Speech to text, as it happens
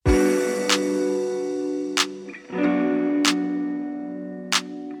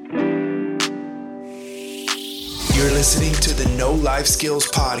listening to the No Life Skills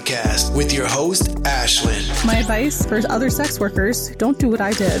Podcast with your host, Ashlyn. My advice for other sex workers, don't do what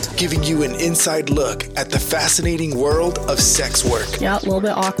I did. Giving you an inside look at the fascinating world of sex work. Yeah, a little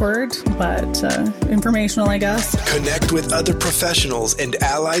bit awkward, but informational, I guess. Connect with other professionals and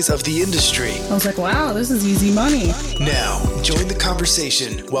allies of the industry. I was like, wow, this is easy money. Now, join the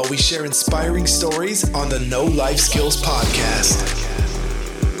conversation while we share inspiring stories on the No Life Skills Podcast.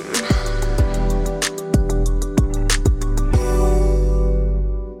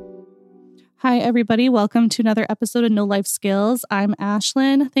 Hi, everybody. Welcome to another episode of No Life Skills. I'm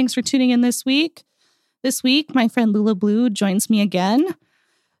Ashlyn. Thanks for tuning in this week. This week, my friend Lula Blue joins me again.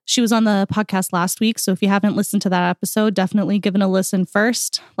 She was on the podcast last week, so if you haven't listened to that episode, definitely give it a listen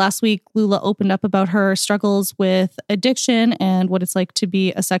first. Last week, Lula opened up about her struggles with addiction and what it's like to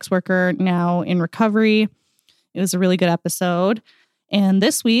be a sex worker now in recovery. It was a really good episode. And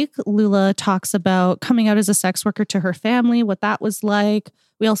this week, Lula talks about coming out as a sex worker to her family, what that was like.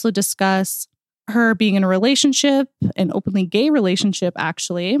 We also discuss her being in a relationship, an openly gay relationship,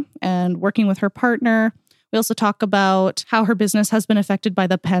 actually, and working with her partner. We also talk about how her business has been affected by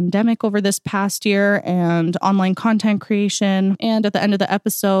the pandemic over this past year and online content creation. And at the end of the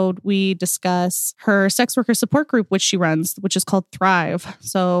episode, we discuss her sex worker support group, which she runs, which is called Thrive.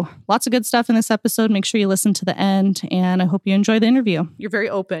 So lots of good stuff in this episode. Make sure you listen to the end, and I hope you enjoy the interview. You're very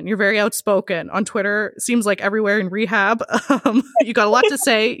open. You're very outspoken on Twitter. Seems like everywhere in rehab. You got a lot to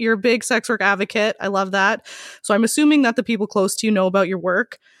say. You're a big sex work advocate. I love that. So I'm assuming that the people close to you know about your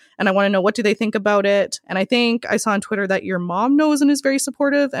work. And I want to know, what do they think about it? And I think I saw on Twitter that your mom knows and is very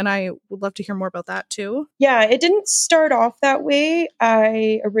supportive. And I would love to hear more about that too. Yeah, it didn't start off that way.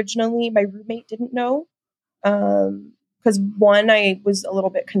 My roommate didn't know. Because one, I was a little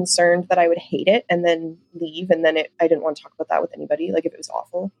bit concerned that I would hate it and then leave. And then I didn't want to talk about that with anybody. Like if it was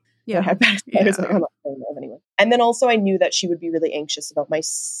awful. Yeah. I had bad experience, like, I'm not saying that with anyone. And then also I knew that she would be really anxious about my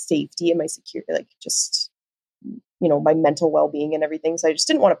safety and my security, like just, my mental well-being and everything. So I just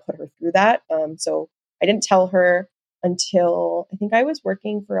didn't want to put her through that. So I didn't tell her until I think I was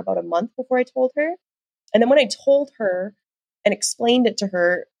working for about a month before I told her. And then when I told her and explained it to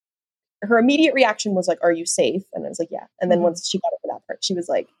her, her immediate reaction was like, "Are you safe?" And I was like, "Yeah." And then once she got over that part, she was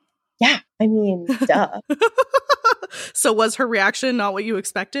like, "Yeah, I mean, duh." So was her reaction not what you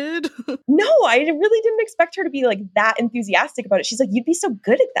expected? No, I really didn't expect her to be like that enthusiastic about it. She's like, "You'd be so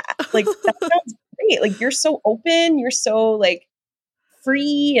good at that. Like, that sounds great. Like, you're so open. You're so like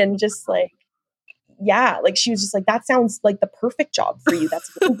free and just like, yeah." Like, she was just like, "That sounds like the perfect job for you.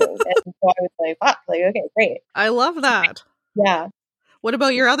 That's amazing." And so I was like, "Fuck, like, okay, great." I love that. Yeah. What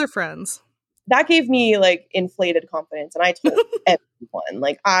about your other friends? That gave me like inflated confidence. And I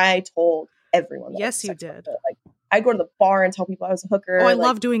told everyone. Yes, you did. Like, I go to the bar and tell people I was a hooker. Oh, I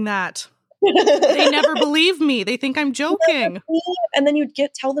love doing that. They never believe me. They think I'm joking. And then you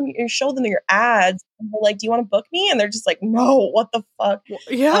show them your ads. And they're like, "Do you want to book me?" And they're just like, "No, what the fuck?"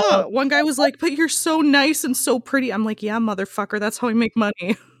 Yeah. One guy was like, "But you're so nice and so pretty." I'm like, "Yeah, motherfucker. That's how I make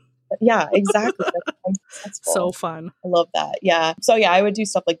money." Yeah, exactly. So fun. I love that. Yeah. So yeah, I would do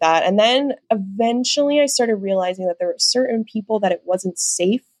stuff like that. And then eventually I started realizing that there were certain people that it wasn't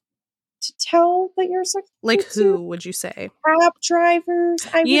safe to tell that you're a sex worker. Like who would you say? Cab drivers.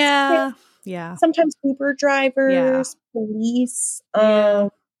 I would say. Yeah. Sometimes Uber drivers, police.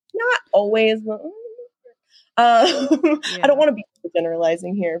 Not always. I don't want to be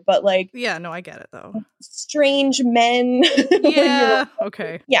generalizing here, but like, yeah, no, I get it though. Strange men. Yeah.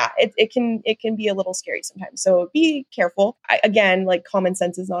 Okay. Yeah, it can be a little scary sometimes. So be careful. Again, like common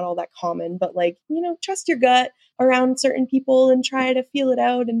sense is not all that common, but like, trust your gut around certain people and try to feel it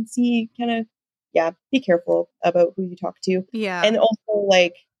out and see be careful about who you talk to. Yeah. And also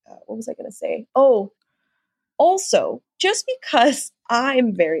like, what was I going to say? Oh, also, just because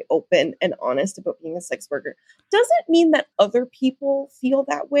I'm very open and honest about being a sex worker doesn't mean that other people feel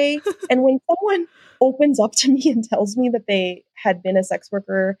that way. And when someone opens up to me and tells me that they had been a sex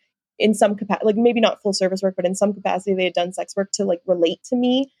worker in some capacity, like maybe not full service work, but in some capacity they had done sex work to like relate to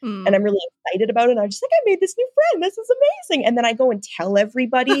me, and I'm really excited about it. And I'm just like, I made this new friend. This is amazing. And then I go and tell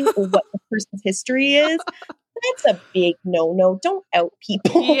everybody what the person's history is. That's a big no. Don't out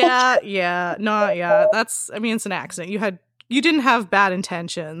people. Yeah. No, yeah. It's an accident. You didn't have bad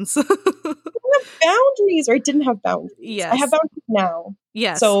intentions. I have boundaries, or I didn't have boundaries. Yes. I have boundaries now.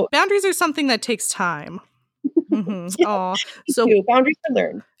 Yes. So boundaries are something that takes time. Mm-hmm. Yeah, so boundaries are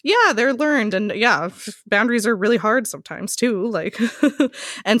learned. Yeah, they're learned. And yeah, boundaries are really hard sometimes too. Like,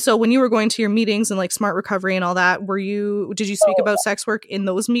 and so when you were going to your meetings and like Smart Recovery and all that, did you speak about sex work in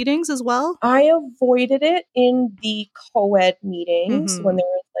those meetings as well? I avoided it in the co-ed meetings when there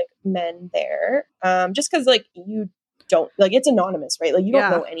was like men there. Just because like don't, like, it's anonymous, right? Like, you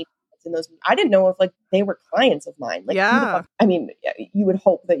don't know any in those. I didn't know if like they were clients of mine. Like, who the fuck? I mean, you would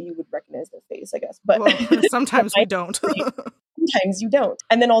hope that you would recognize their face, I guess, but sometimes we don't. Sometimes you don't.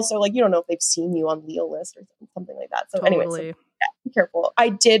 And then also, like, you don't know if they've seen you on Leo list or something like that. So anyway, so, yeah, be careful. I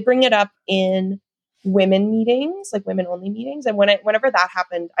did bring it up in women meetings, like women only meetings. And whenever that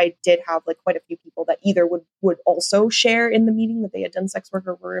happened, I did have like quite a few people that either would also share in the meeting that they had done sex work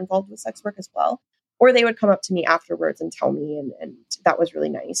or were involved with sex work as well. Or they would come up to me afterwards and tell me, and that was really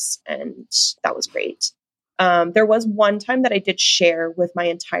nice. And that was great. There was one time that I did share with my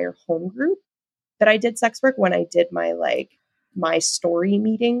entire home group that I did sex work when I did my story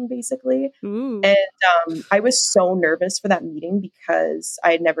meeting, basically. Ooh. And I was so nervous for that meeting because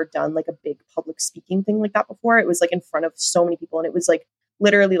I had never done like a big public speaking thing like that before. It was like in front of so many people, and it was like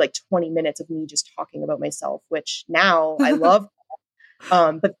literally like 20 minutes of me just talking about myself, which now I love.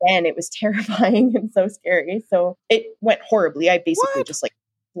 But then it was terrifying and so scary. So it went horribly. I basically just like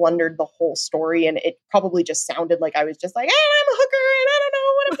blundered the whole story, and it probably just sounded like I was just like, hey, I'm a hooker and I don't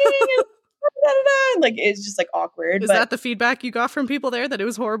know what I'm doing. And like, it's just like awkward. Is that the feedback you got from people there, that it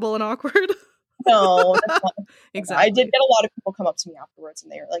was horrible and awkward? No, that's not exactly. I did get a lot of people come up to me afterwards,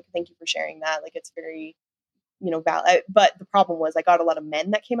 and they were like, thank you for sharing that. Like, it's very, valid. But the problem was I got a lot of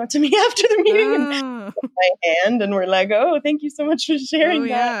men that came up to me after the meeting and took my hand and were like, oh, thank you so much for sharing that.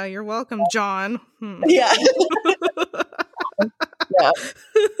 Yeah, you're welcome, John. Yeah. Yeah.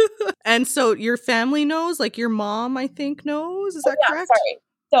 And so your family knows, like your mom, I think, knows. Is that correct? Sorry.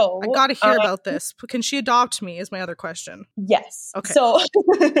 So I got to hear about this. Can she adopt me is my other question. Yes. Okay. So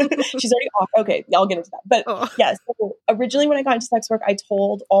she's already off. Okay. I'll get into that. But yes, so originally when I got into sex work, I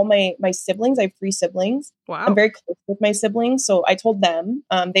told all my siblings. I have 3 siblings. Wow. I'm very close with my siblings. So I told them,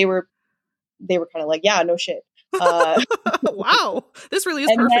 they were kind of like, yeah, no shit. Wow. This really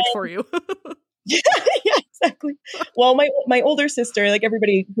is perfect for you. Yeah, exactly. Well, my older sister, like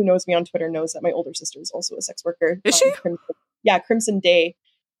everybody who knows me on Twitter knows that my older sister is also a sex worker. Is she? Crimson Day.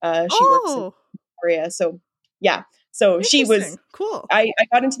 She works in Victoria. So yeah. So she was cool. I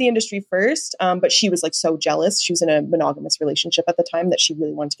got into the industry first, but she was like so jealous. She was in a monogamous relationship at the time that she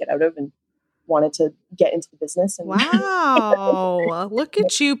really wanted to get out of and wanted to get into the business. And wow. Look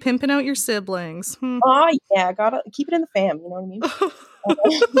at you pimping out your siblings. Yeah, gotta keep it in the fam, you know what I mean?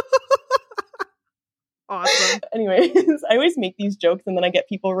 Awesome. Anyways, I always make these jokes and then I get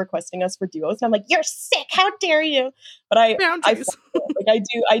people requesting us for duos. And I'm like, you're sick. How dare you? But I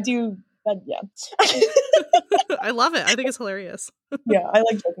do. Yeah. I love it. I think it's hilarious. Yeah, I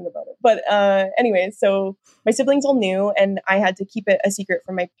like joking about it. But anyway, so my siblings all knew, and I had to keep it a secret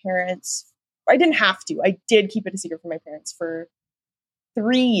from my parents. I didn't have to. I did keep it a secret from my parents for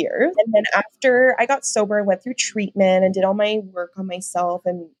 3 years. And then after I got sober, I went through treatment and did all my work on myself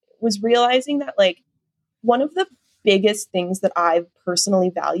and was realizing that like one of the biggest things that I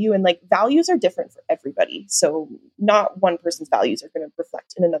personally value, and like values are different for everybody. So not one person's values are going to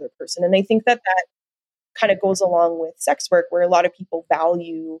reflect in another person. And I think that kind of goes along with sex work, where a lot of people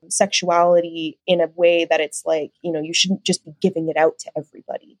value sexuality in a way that it's like, you shouldn't just be giving it out to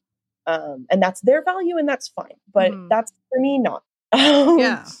everybody. And that's their value and that's fine. But that's for me, not.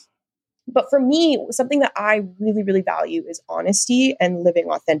 Yeah. But for me, something that I really, really value is honesty and living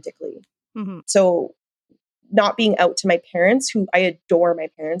authentically. Mm-hmm. So not being out to my parents, who I adore my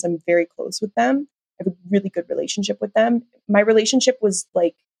parents. I'm very close with them. I have a really good relationship with them. My relationship was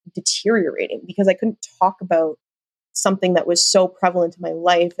like deteriorating because I couldn't talk about something that was so prevalent in my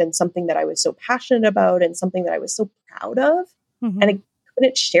life and something that I was so passionate about and something that I was so proud of. Mm-hmm. And I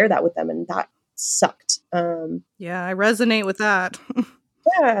couldn't share that with them. And that sucked. Yeah, I resonate with that.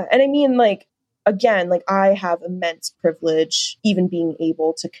 Yeah. And I mean, like, again, like I have immense privilege, even being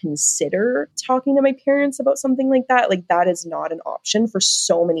able to consider talking to my parents about something like that. Like that is not an option for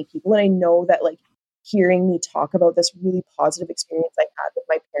so many people. And I know that like hearing me talk about this really positive experience I had with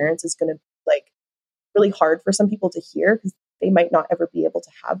my parents is going to like really hard for some people to hear because they might not ever be able to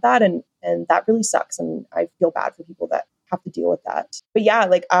have that. And that really sucks. And I feel bad for people that have to deal with that. But yeah,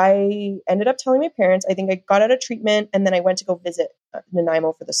 like I ended up telling my parents. I think I got out of treatment and then I went to go visit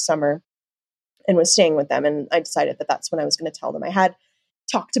Nanaimo for the summer and was staying with them. And I decided that that's when I was going to tell them. I had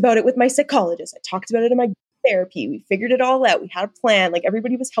talked about it with my psychologist. I talked about it in my therapy. We figured it all out. We had a plan. Like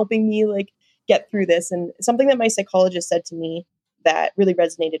everybody was helping me like get through this. And something that my psychologist said to me that really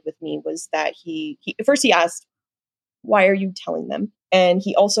resonated with me was that he first he asked, why are you telling them? And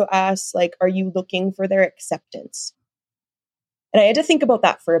he also asked, like, are you looking for their acceptance? And I had to think about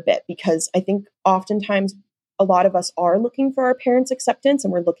that for a bit because I think oftentimes a lot of us are looking for our parents' acceptance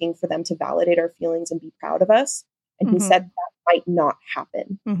and we're looking for them to validate our feelings and be proud of us. And he said that might not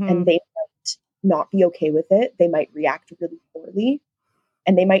happen. Mm-hmm. And they might not be okay with it. They might react really poorly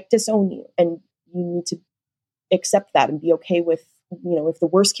and they might disown you. And you need to accept that and be okay with, if the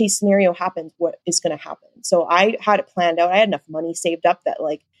worst case scenario happens, what is going to happen. So I had it planned out. I had enough money saved up that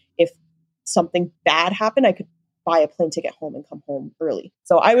like, if something bad happened, I could buy a plane ticket home and come home early.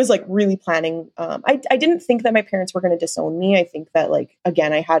 So I was like really planning. I didn't think that my parents were going to disown me. I think that like,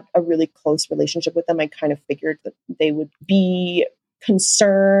 again, I had a really close relationship with them. I kind of figured that they would be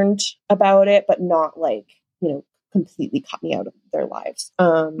concerned about it, but not like, completely cut me out of their lives.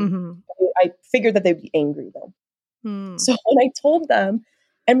 I figured that they'd be angry though. So when I told them,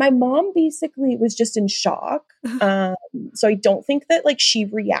 and my mom basically was just in shock. So I don't think that like she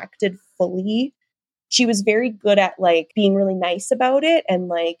reacted fully. She was very good at like being really nice about it and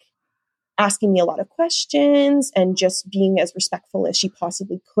like asking me a lot of questions and just being as respectful as she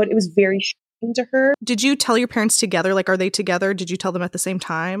possibly could. It was very shocking to her. Did you tell your parents together? Like, are they together? Did you tell them at the same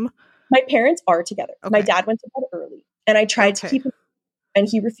time? My parents are together. Okay. My dad went to bed early and I tried to keep him, and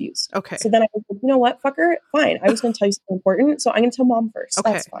he refused. Okay. So then I was like, you know what, fucker, fine. I was going to tell you something important. So I'm going to tell mom first.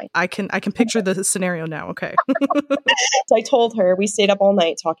 Okay. That's fine. I can picture the scenario now. Okay. So I told her, we stayed up all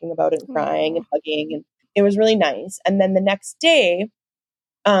night talking about it and crying and hugging, and it was really nice. And then the next day,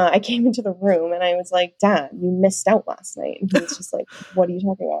 I came into the room and I was like, Dad, you missed out last night. And he was just like, what are you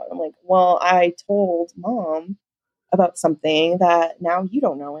talking about? I'm like, well, I told mom about something that now you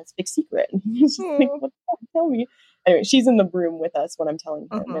don't know. It's a big secret. And he was just like, what the fuck, tell me. Anyway, she's in the room with us when I'm telling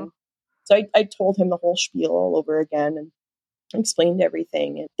him. And so I told him the whole spiel all over again and explained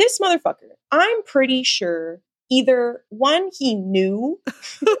everything. And this motherfucker, I'm pretty sure either one, he knew,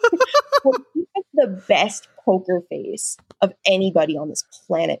 or he has the best poker face of anybody on this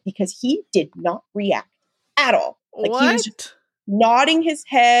planet because he did not react at all. Like what? He was just nodding his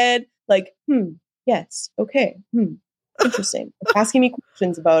head like, yes, okay, interesting. Asking me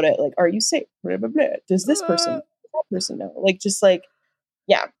questions about it, like, are you safe? Blah, blah, blah. Does this person know? Like, just like,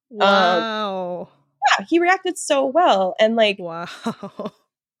 yeah. Wow. Yeah, he reacted so well. And like, wow.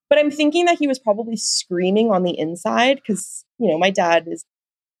 But I'm thinking that he was probably screaming on the inside because, my dad is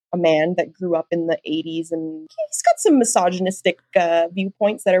a man that grew up in the 80s and he's got some misogynistic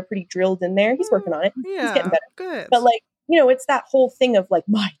viewpoints that are pretty drilled in there. He's working on it. Yeah, he's getting better. Good. But like, it's that whole thing of like,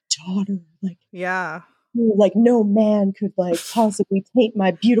 my daughter, like, yeah. Like no man could like possibly taint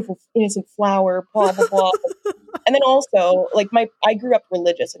my beautiful innocent flower, blah blah blah. And then also like I grew up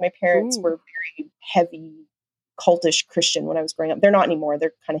religious and my parents were very heavy cultish Christian when I was growing up. They're not anymore.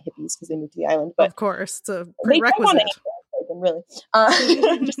 They're kind of hippies because they moved to the island. But of course, it's a they don't want prerequisite. to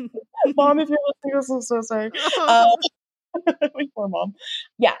really. Just, Mom, if you're listening, I'm so sorry. My poor mom.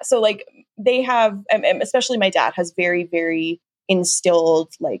 Yeah. So like they have, and especially my dad has very, very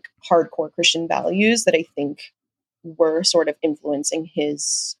instilled like hardcore Christian values that I think were sort of influencing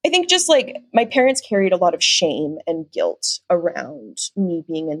his. I think just like my parents carried a lot of shame and guilt around me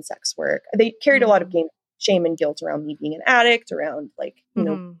being in sex work. They carried a lot of shame and guilt around me being an addict, around like,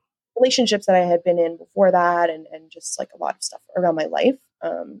 relationships that I had been in before that, and just like a lot of stuff around my life.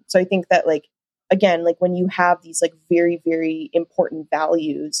 So I think that like, again, like when you have these like very, very important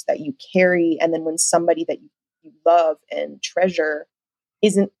values that you carry, and then when somebody that you love and treasure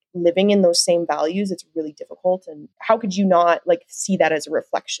isn't living in those same values, it's really difficult. And how could you not like see that as a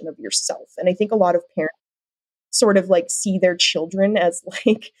reflection of yourself? And I think a lot of parents sort of like see their children as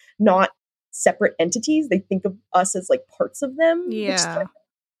like not separate entities. They think of us as like parts of them. Yeah.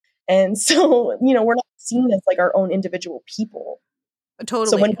 And so, we're not seen as like our own individual people. Totally.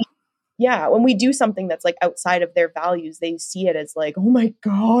 So when we do something that's like outside of their values, they see it as like, oh my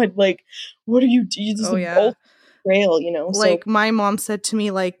God, like, what are you doing? This is a bold trail, Like my mom said to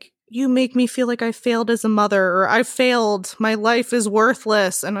me, like, you make me feel like I failed as a mother, or I failed. My life is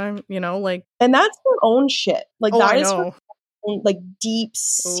worthless. And I'm, like. And that's her own shit. Like that is her own, like deep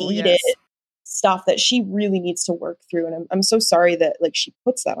seated stuff that she really needs to work through. And I'm so sorry that like she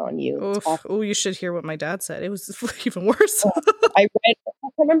puts that on you. Oh, you should hear what my dad said. It was even worse. I can't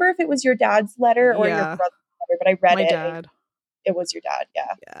remember if it was your dad's letter or your brother's letter, but I read my dad. It was your dad.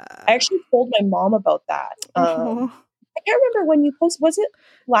 Yeah. I actually told my mom about that. I can't remember when you posted. Was it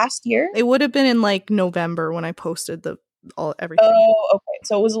last year? It would have been in like November when I posted everything. Oh, okay.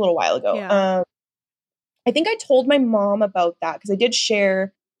 So it was a little while ago. Yeah. I think I told my mom about that because I did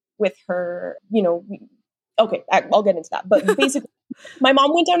share with her, okay, I'll get into that. But basically, my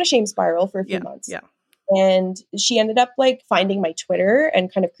mom went down a shame spiral for a few months. Yeah. And she ended up like finding my Twitter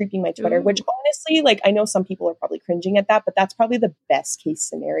and kind of creeping my Twitter, which honestly, like, I know some people are probably cringing at that, but that's probably the best case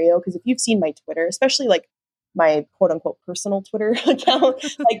scenario. Because if you've seen my Twitter, especially like my quote unquote personal Twitter account,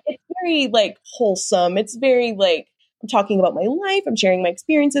 like it's very like wholesome. It's very like I'm talking about my life. I'm sharing my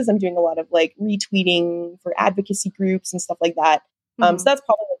experiences. I'm doing a lot of like retweeting for advocacy groups and stuff like that. So that's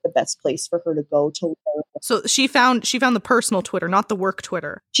probably like the best place for her to go to learn. So she found the personal Twitter, not the work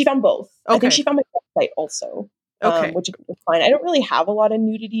Twitter. She found both. Okay. I think she found my website also, which is fine. I don't really have a lot of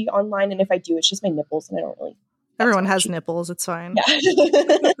nudity online, and if I do, it's just my nipples, and I don't really. Everyone has nipples. It's fine. Yeah,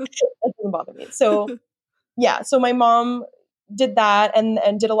 that doesn't bother me. So yeah, so my mom did that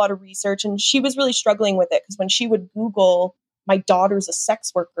and did a lot of research, and she was really struggling with it because when she would Google "my daughter's a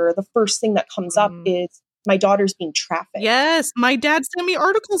sex worker," the first thing that comes up is my daughter's being trafficked. Yes, my dad sent me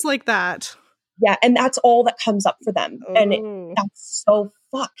articles like that. Yeah, and that's all that comes up for them. And that's so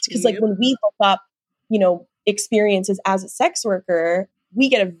fucked. Because like when we look up, experiences as a sex worker, we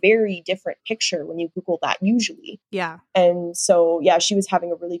get a very different picture when you Google that usually. Yeah. And so, yeah, she was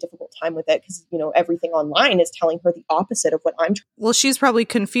having a really difficult time with it because, everything online is telling her the opposite of what I'm trying. Well, she's probably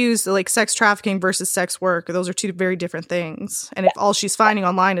confused, like sex trafficking versus sex work. Those are two very different things. And if all she's finding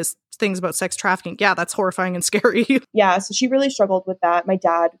online is things about sex trafficking, yeah, that's horrifying and scary. Yeah. So she really struggled with that. My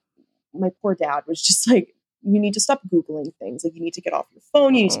poor dad was just like, you need to stop Googling things. Like, you need to get off your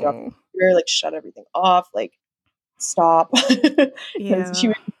phone. You need to get off your computer, like shut everything off. Like, stop. Yeah. She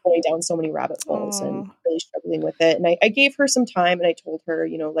was going down so many rabbit holes and really struggling with it. And I gave her some time and I told her,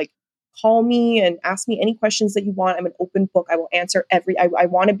 call me and ask me any questions that you want. I'm an open book. I will answer I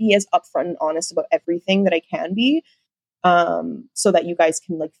want to be as upfront and honest about everything that I can be. So that you guys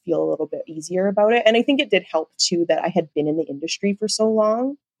can like feel a little bit easier about it. And I think it did help too that I had been in the industry for so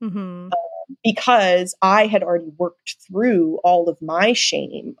long. Because I had already worked through all of my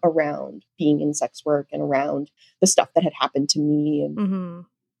shame around being in sex work and around the stuff that had happened to me and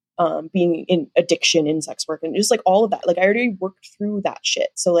being in addiction in sex work and just like all of that. Like I already worked through that shit.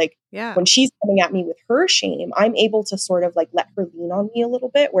 So like when she's coming at me with her shame, I'm able to sort of like let her lean on me a little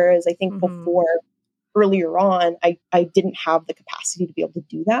bit. Whereas I think before, earlier on, I didn't have the capacity to be able to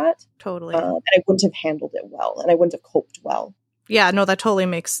do that. Totally. And I wouldn't have handled it well and I wouldn't have coped well. Yeah, no, that totally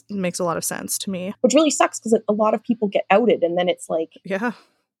makes a lot of sense to me. Which really sucks because a lot of people get outed and then it's like,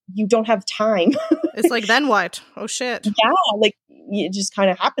 you don't have time. It's like, then what? Oh, shit. Yeah, like it just kind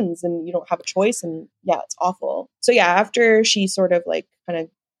of happens and you don't have a choice and yeah, it's awful. So yeah, after she sort of like kind of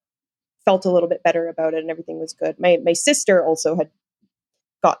felt a little bit better about it and everything was good. My sister also had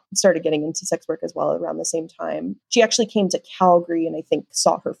started getting into sex work as well around the same time. She actually came to Calgary and I think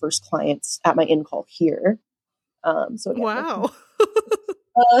saw her first clients at my in-call here. So again, wow.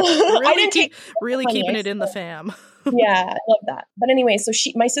 Really keeping it in the fam. Yeah, I love that. But anyway, so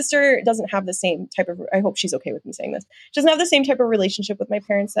my sister doesn't have the same type of, I hope she's okay with me saying this. She doesn't have the same type of relationship with my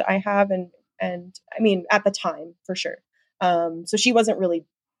parents that I have. And I mean, at the time for sure. So she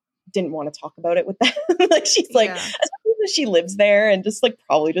didn't want to talk about it with them. Like she's like, as she lives there and just like,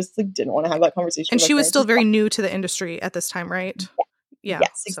 probably just like didn't want to have that conversation. And she was still very new to the industry at this time, right? Yeah.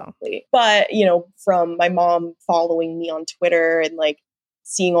 Yes, exactly. So. But, from my mom following me on Twitter and like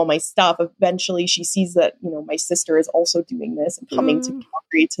seeing all my stuff, eventually she sees that, my sister is also doing this and coming to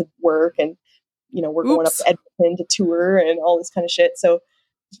Calgary to work and, we're going up to Edmonton to tour and all this kind of shit. So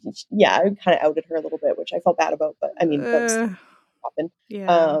yeah, I kind of outed her a little bit, which I felt bad about, but I mean, that's happened.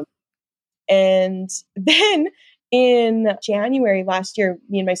 Yeah. And then in January last year,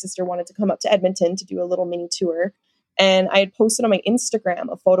 me and my sister wanted to come up to Edmonton to do a little mini tour. And I had posted on my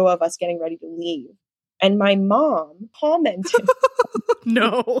Instagram a photo of us getting ready to leave. And my mom commented.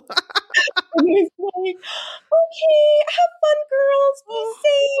 No. And he was like, okay, have fun, girls. Be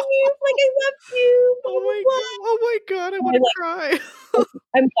safe. Like, I love you. Oh my God. I want to cry.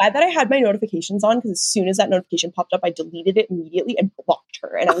 I'm glad that I had my notifications on because as soon as that notification popped up, I deleted it immediately and blocked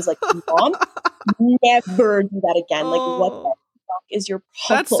her. And I was like, Mom, never do that again. Like, what the fuck is your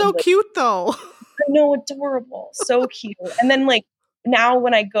problem? That's so cute, though. I know, adorable. So cute. And then, like, now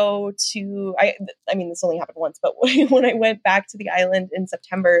when I go to, I mean, this only happened once, but when I went back to the island in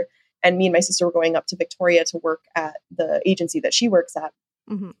September and me and my sister were going up to Victoria to work at the agency that she works at,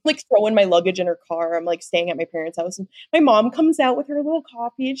 like throwing my luggage in her car. I'm like staying at my parents' house and my mom comes out with her little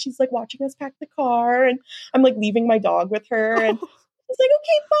coffee and she's like watching us pack the car and I'm like leaving my dog with her and she's like,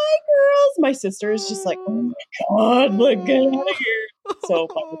 okay, bye girls. My sister is just like, oh my God, like get out of here. So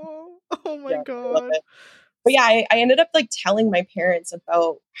funny. Oh my God. But yeah, I ended up like telling my parents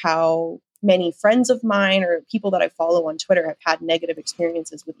about how many friends of mine or people that I follow on Twitter have had negative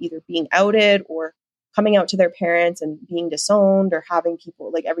experiences with either being outed or coming out to their parents and being disowned or having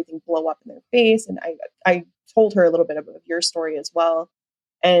people like everything blow up in their face. And I told her a little bit of your story as well.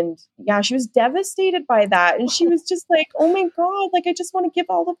 And yeah, she was devastated by that. And she was just like, oh my God, like, I just want to give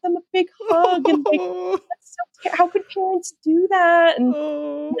all of them a big hug. And like, that's so how could parents do that?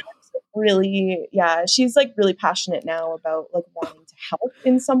 And really, yeah, she's like really passionate now about like wanting to help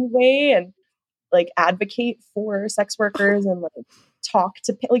in some way and like advocate for sex workers and like talk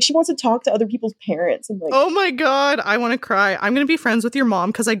to like she wants to talk to other people's parents and like Oh my God, I want to cry. I'm going to be friends with your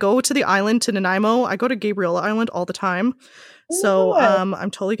mom because I go to the island to Nanaimo. I go to Gabriel Island all the time. So I'm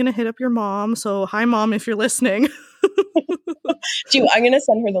totally going to hit up your mom. So hi, Mom, if you're listening. Dude, I'm going to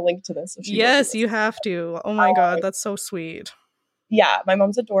send her the link to this. Yes, you have to. Oh my God, that's so sweet. Yeah, my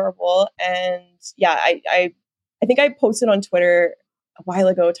mom's adorable. And yeah, I think I posted on Twitter a while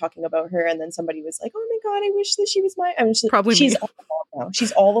ago talking about her, and then somebody was like, "Oh my God, I wish that she was my." I mean, she's all of our mom now.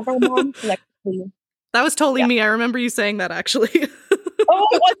 She's all of our mom collectively. That was totally me. I remember you saying that actually. Oh,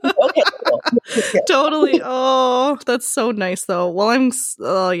 it was? Okay, cool. Totally. Oh, that's so nice though.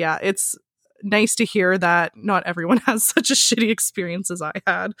 Well, yeah, it's nice to hear that not everyone has such a shitty experience as I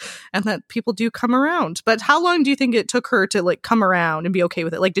had, and that people do come around. But how long do you think it took her to like come around and be okay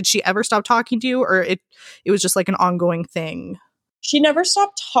with it? Like, did she ever stop talking to you, or it was just like an ongoing thing? She never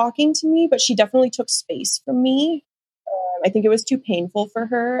stopped talking to me, but she definitely took space from me. I think it was too painful for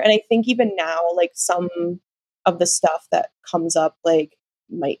her. And I think even now, like some of the stuff that comes up, like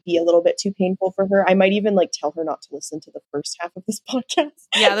might be a little bit too painful for her. I might even like tell her not to listen to the first half of this podcast.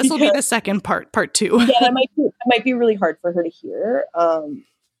 Yeah, this will be the second part 2. Yeah, that might be really hard for her to hear.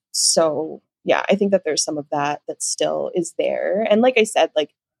 So yeah, I think that there's some of that still is there. And like I said,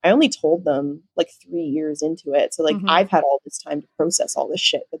 like I only told them like 3 years into it. So like I've had all this time to process all this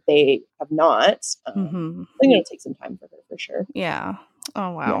shit that they have not. I think it'll take some time for her for sure. Yeah.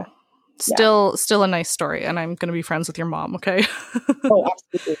 Oh, wow. Yeah. Still a nice story. And I'm going to be friends with your mom. Okay. Oh,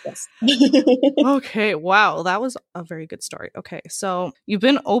 absolutely. Yes. Okay. Wow. That was a very good story. Okay. So you've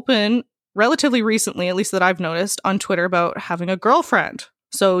been open relatively recently, at least that I've noticed on Twitter, about having a girlfriend.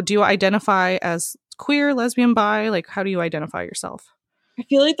 So do you identify as queer, lesbian, bi? Like, how do you identify yourself? I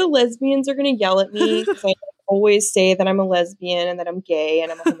feel like the lesbians are going to yell at me because I always say that I'm a lesbian and that I'm gay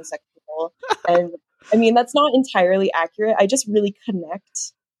and I'm a homosexual. And I mean, that's not entirely accurate. I just really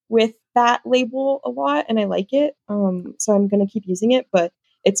connect with that label a lot and I like it. So I'm going to keep using it, but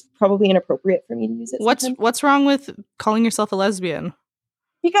it's probably inappropriate for me to use it. What's wrong with calling yourself a lesbian?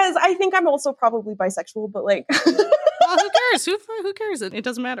 Because I think I'm also probably bisexual, but like... Well, who cares? Who cares? It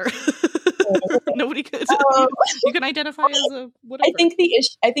doesn't matter. Nobody could. You can identify as a whatever.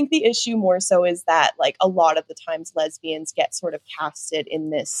 I think the issue more so is that like a lot of the times lesbians get sort of casted in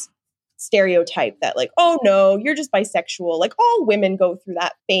this stereotype that like, oh no, you're just bisexual. Like all women go through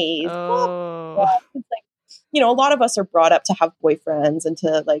that phase. Oh. It's like, you know, a lot of us are brought up to have boyfriends and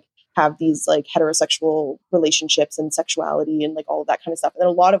to like have these like heterosexual relationships and sexuality and like all of that kind of stuff. And then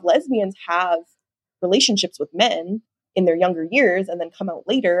a lot of lesbians have relationships with men in their younger years and then come out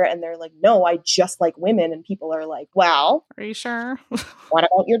later and they're like, no, I just like women. And people are like, well, are you sure? What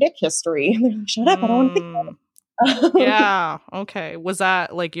about your dick history? And they're like, shut up, I don't want to think about it. Yeah. Okay. Was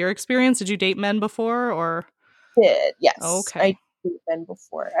that like your experience? Did you date men before or? Did, yes. Okay. I dated men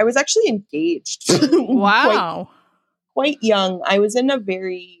before. I was actually engaged. Wow. Quite young. I was in a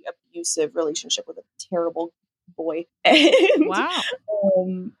very abusive relationship with a terrible boy. And, wow.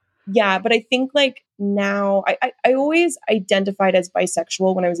 Yeah, but I think like now I always identified as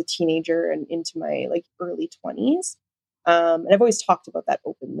bisexual when I was a teenager and into my like early 20s. And I've always talked about that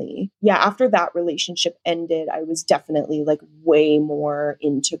openly. Yeah, after that relationship ended, I was definitely like way more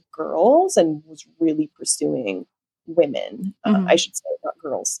into girls and was really pursuing women. I should say, not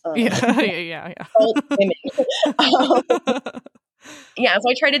girls. Yeah. Women. Yeah, so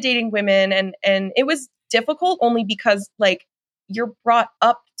I tried dating women and it was difficult only because like you're brought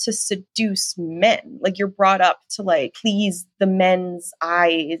up to seduce men. Like you're brought up to like please the men's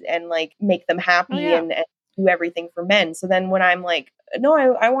eyes and like make them happy and do everything for men. So then when I'm like, no,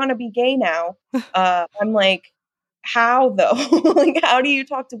 I want to be gay now. I'm like, how though? Like, how do you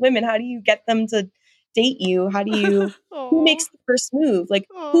talk to women? How do you get them to date you? How do you, who makes the first move? Like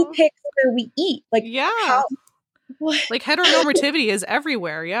who picks where we eat? Like, how? What? Like heteronormativity is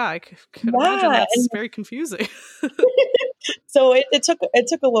everywhere. Yeah, I could imagine that's very confusing. So it took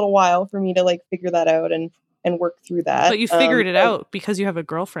a little while for me to like figure that out and work through that. But you figured it out because you have a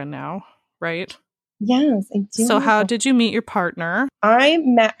girlfriend now, right? Yes, I do. So how did you meet your partner? I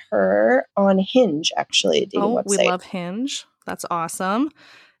met her on Hinge, actually, a dating website. We love Hinge. That's awesome.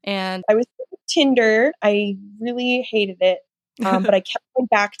 And I was on Tinder. I really hated it. But I kept going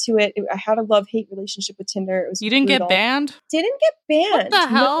back to it. I had a love-hate relationship with Tinder. It was You didn't brutal. get banned? Didn't get banned. What the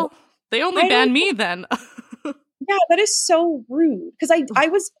hell? No. They only banned me then. Yeah, that is so rude. Because I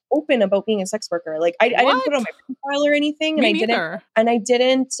was open about being a sex worker. Like I didn't put it on my profile or anything. Me neither.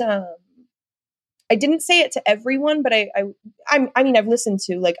 I I didn't say it to everyone, but I mean, I've listened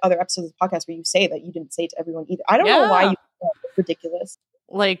to like other episodes of the podcast where you say that you didn't say it to everyone either. I don't know why you it's ridiculous.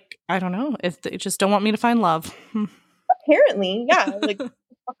 Like, I don't know. If they just don't want me to find love. Apparently, yeah. Like,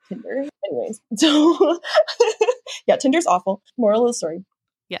 fuck Tinder. Anyways, so yeah, Tinder's awful. Moral of the story.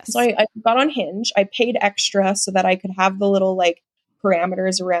 Yes. So I got on Hinge. I paid extra so that I could have the little like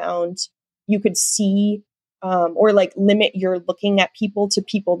parameters around. You could see or like limit your looking at people to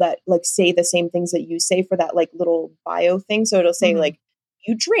people that like say the same things that you say for that like little bio thing. So it'll say like,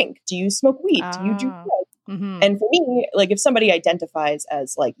 you drink? Do you smoke weed? Do you do drugs? And for me, like if somebody identifies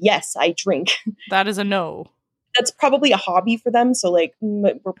as like, yes, I drink, that is a no. That's probably a hobby for them. So like,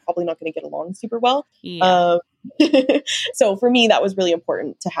 we're probably not going to get along super well. Yeah. So for me, that was really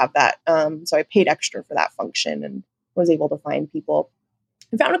important to have that. So I paid extra for that function and was able to find people.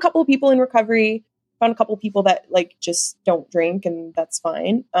 I found a couple of people in recovery, found a couple of people that like just don't drink, and that's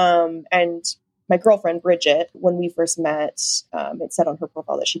fine. And my girlfriend, Bridget, when we first met, it said on her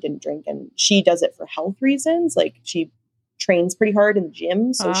profile that she didn't drink, and she does it for health reasons. Like she trains pretty hard in the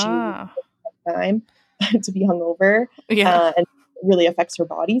gym. So she has time to be hungover. And it really affects her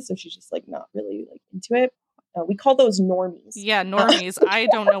body. So she's just like not really like into it. We call those normies. Yeah, normies. I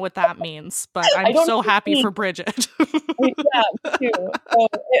don't know what that means, but I'm so happy for Bridget. Yeah, me too. So,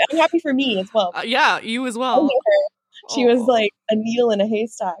 I'm happy for me as well. Yeah, you as well. She was like a needle in a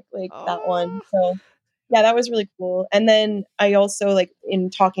haystack, like that one. So yeah, that was really cool. And then I also like in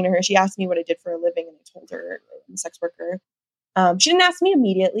talking to her, she asked me what I did for a living, and I told her I'm a sex worker. She didn't ask me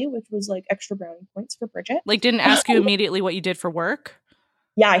immediately, which was like extra brownie points for Bridget. Like didn't ask you immediately what you did for work?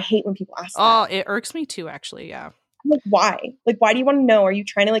 Yeah, I hate when people ask that. Oh, it irks me too, actually. Yeah. I'm like, why? Like, why do you want to know? Are you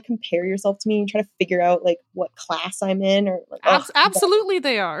trying to like compare yourself to me and try to figure out like what class I'm in or like? Absolutely,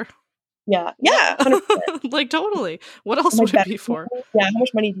 they are. Yeah, 100%. Like totally. What else would it be for? Yeah, how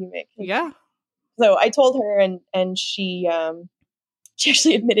much money do you make? Like, yeah. So I told her, and she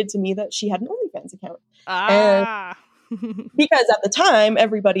actually admitted to me that she had an OnlyFans account. And because at the time,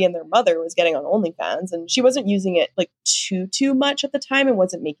 everybody and their mother was getting on OnlyFans, and she wasn't using it like too much at the time and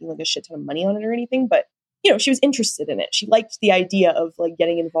wasn't making like a shit ton of money on it or anything. But, you know, she was interested in it. She liked the idea of like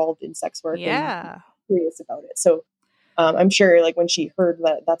getting involved in sex work and curious about it. So I'm sure like when she heard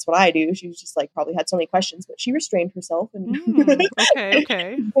that that's what I do, she was just like probably had so many questions, but she restrained herself. And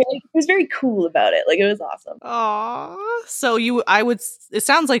okay. It was very cool about it. Like it was awesome. Aww. So it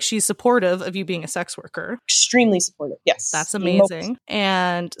sounds like she's supportive of you being a sex worker. Extremely supportive. Yes. That's amazing.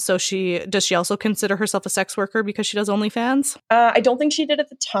 And so does she also consider herself a sex worker because she does OnlyFans? I don't think she did at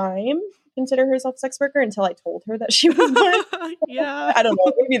the time consider herself a sex worker until I told her that she was one. Yeah. I don't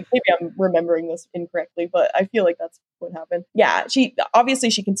know. Maybe I'm remembering this incorrectly, but I feel like that's what happened. Yeah. She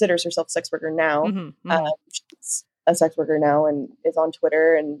considers herself a sex worker now. She's a sex worker now and is on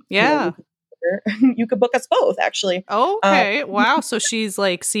Twitter and you could book us both actually. Okay. Wow. So she's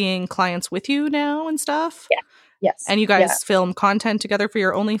like seeing clients with you now and stuff? Yeah. Yes. And you guys film content together for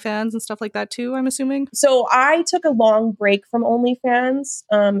your OnlyFans and stuff like that too, I'm assuming? So I took a long break from OnlyFans.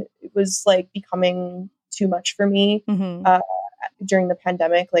 It was like becoming too much for me during the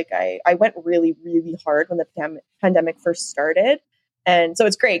pandemic. Like I went really, really hard when the pandemic first started. And so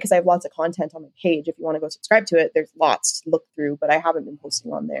it's great because I have lots of content on my page. If you want to go subscribe to it, there's lots to look through, but I haven't been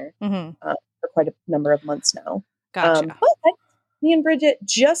posting on there for quite a number of months now. Gotcha. But me and Bridget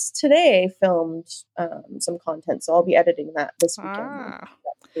just today filmed some content, so I'll be editing that this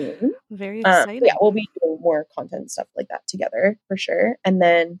weekend. Very exciting. Yeah, we'll be doing more content stuff like that together for sure. And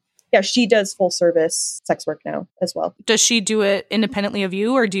then, yeah, she does full service sex work now as well. Does she do it independently of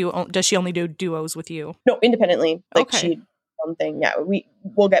you, or does she only do duos with you? No, independently. Like she something. Yeah,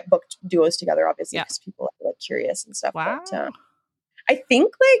 we'll get booked duos together, obviously, because people are like curious and stuff. Wow. But, I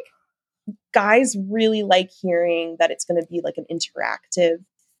think like guys really like hearing that it's going to be like an interactive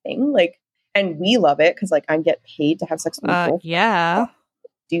thing, like, and we love it because like I get paid to have sex with people. Yeah,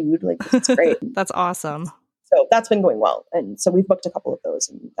 dude, like it's great. That's awesome. So that's been going well, and so we've booked a couple of those,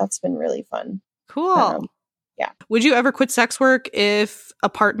 and that's been really fun. Cool. Yeah. Would you ever quit sex work if a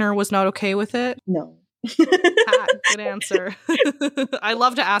partner was not okay with it? No. Good answer. I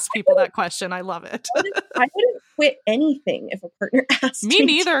love to ask people that question. I love it. I wouldn't quit anything if a partner asked me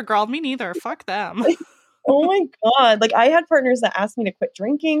neither, girl. Me neither. Fuck them. Oh my God. Like I had partners that asked me to quit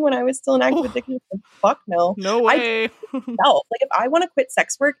drinking when I was still in active addiction. Fuck no. No way. Like if I want to quit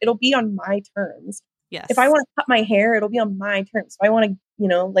sex work, it'll be on my terms. Yes. If I want to cut my hair, it'll be on my terms. If I want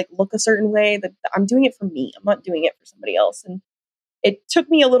to, like look a certain way, that I'm doing it for me. I'm not doing it for somebody else. And it took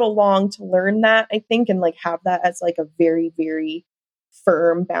me a little long to learn that, I think, and like have that as like a very, very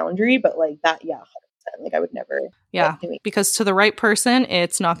firm boundary. But like that, yeah, Like I would never. Yeah, because to the right person,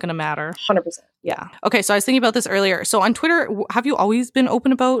 it's not going to matter. 100%. Yeah. Okay, so I was thinking about this earlier. So on Twitter, have you always been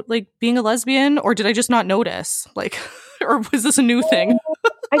open about like being a lesbian, or did I just not notice? Like, or was this a new thing?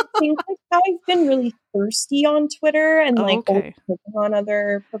 I think like I've been really thirsty on Twitter and like always clicking on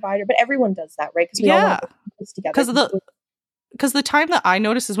other provider, but everyone does that, right? Because we all want to put this together. Because the time that I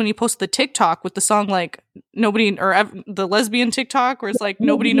noticed is when you post the TikTok with the song like nobody or the lesbian TikTok where it's like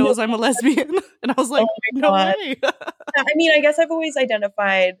nobody knows I'm a lesbian, and I was like, no way. I mean, I guess I've always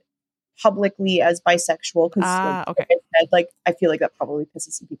identified publicly as bisexual because like I feel like that probably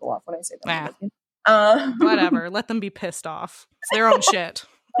pisses some people off when I say that. Whatever, let them be pissed off. It's their own shit.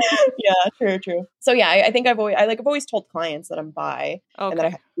 Yeah, true. So yeah, I think I've always told clients that I'm bi and that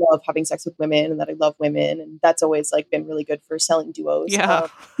I love having sex with women and that I love women, and that's always like been really good for selling duos. Yeah,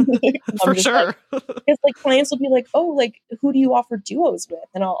 for sure. Because like clients will be like, "Oh, like who do you offer duos with?"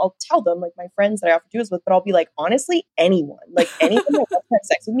 And I'll tell them like my friends that I offer duos with, but I'll be like, honestly, anyone that wants to have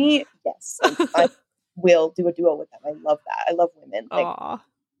sex with me, yes, like, I will do a duo with them. I love that. I love women. Like,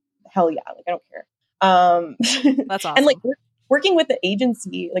 hell yeah, like I don't care. That's awesome. And like working with the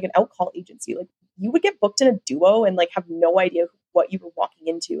agency, like an out-call agency, like you would get booked in a duo and like have no idea what you were walking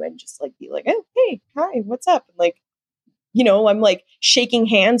into and just like be like, oh, hey, hi, what's up? And like, you know, I'm like shaking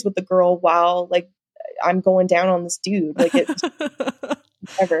hands with the girl while like I'm going down on this dude. Like it's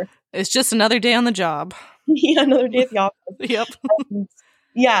whatever. It's just another day on the job. Yeah, another day at the office. Yep.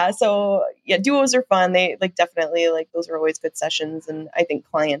 Yeah. So yeah, duos are fun. They like definitely like those are always good sessions. And I think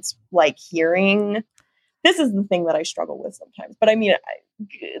clients like hearing. This is the thing that I struggle with sometimes, but I mean,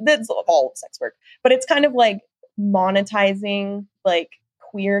 that's all sex work, but it's kind of like monetizing like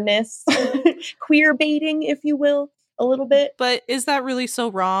queerness, queer baiting, if you will, a little bit. But is that really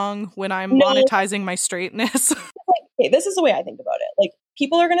so wrong when I'm monetizing my straightness? Okay, this is the way I think about it. Like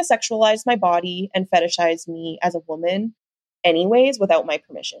people are going to sexualize my body and fetishize me as a woman anyways, without my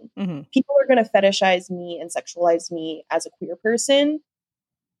permission. Mm-hmm. People are going to fetishize me and sexualize me as a queer person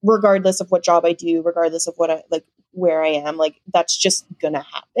regardless of what job I do, regardless of what I like, where I am, like that's just gonna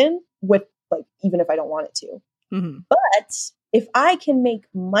happen with like, even if I don't want it to. Mm-hmm. But if I can make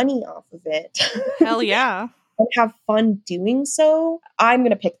money off of it, hell yeah, and have fun doing so, I'm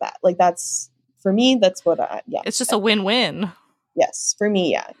gonna pick that. Like that's for me. That's what it's just a win-win. Yes, for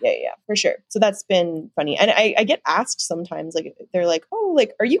me, yeah, for sure. So that's been funny, and I get asked sometimes, like they're like, "Oh,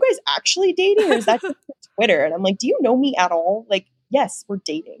 like, are you guys actually dating, or is that just Twitter?" And I'm like, "Do you know me at all?" Like, yes, we're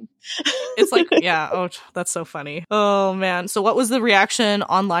dating. It's like, yeah. Oh, that's so funny. Oh man. So, what was the reaction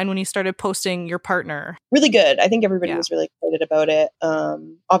online when you started posting your partner? Really good. I think everybody was really excited about it.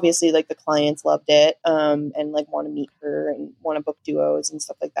 Obviously, like the clients loved it, and like want to meet her and want to book duos and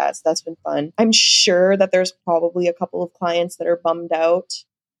stuff like that. So that's been fun. I'm sure that there's probably a couple of clients that are bummed out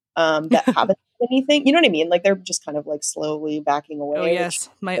that haven't done anything. You know what I mean? Like they're just kind of like slowly backing away. Oh yes,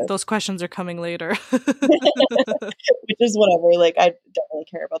 those questions are coming later. Which is whatever. Like I don't really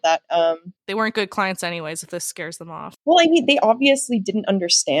care about that. They weren't good clients anyways. If this scares them off. Well, I mean, they obviously didn't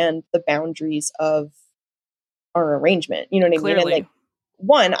understand the boundaries of our arrangement. You know what I mean? And like,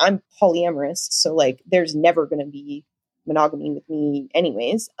 one, I'm polyamorous, so like, there's never going to be monogamy with me,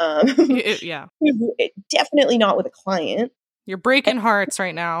 anyways. Yeah, definitely not with a client. You're breaking hearts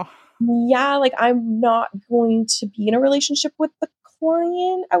right now. Yeah, like I'm not going to be in a relationship with the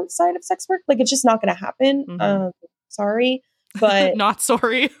client outside of sex work. Like it's just not going to happen. Mm-hmm. Sorry, but not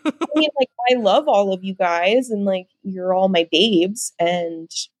sorry. I mean, like I love all of you guys, and like you're all my babes, and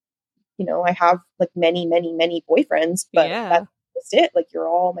you know I have like many boyfriends, but that's just it. Like you're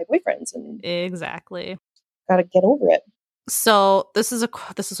all my boyfriends, and exactly. Gotta get over it. So this is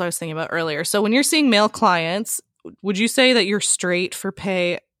what I was thinking about earlier. So when you're seeing male clients, would you say that you're straight for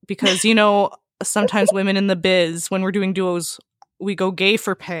pay? Because, you know, sometimes women in the biz, when we're doing duos, we go gay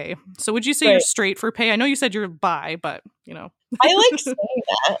for pay. So would you say you're straight for pay? I know you said you're bi, but, you know. I like saying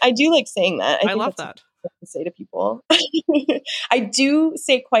that. I do like saying that. I love that. To say to people. I do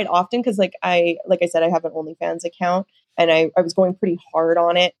say quite often because like I said, I have an OnlyFans account and I was going pretty hard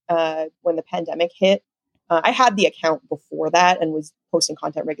on it when the pandemic hit. I had the account before that and was posting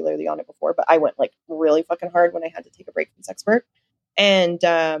content regularly on it before, but I went like really fucking hard when I had to take a break from sex work and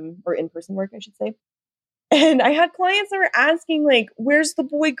or in-person work, I should say. And I had clients that were asking like, where's the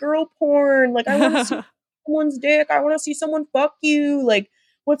boy girl porn? Like I want to see someone's dick. I want to see someone fuck you. Like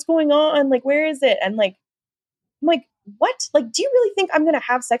what's going on? Like where is it? And like I'm like, what? Like do you really think I'm going to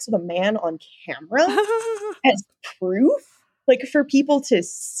have sex with a man on camera as proof? Like for people to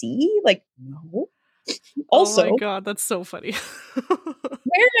see? Like no. Also, oh my god, that's so funny. Where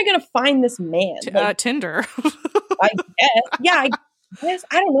am I going to find this man? Tinder. I guess. Yeah, Yes,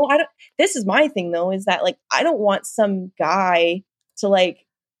 I don't know. This is my thing though, is that like, I don't want some guy to like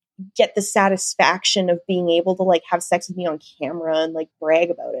get the satisfaction of being able to like have sex with me on camera and like brag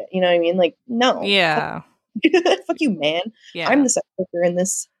about it. You know what I mean? Like, no. Yeah. Fuck you, man. Yeah. I'm the sex worker in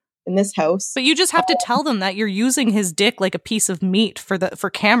this house. But you just have to tell them that you're using his dick like a piece of meat for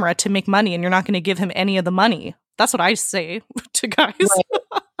camera to make money, and you're not going to give him any of the money. That's what I say to guys.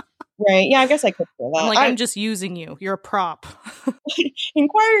 Right. Yeah, I guess I could say that. I'm like, I'm just using you. You're a prop.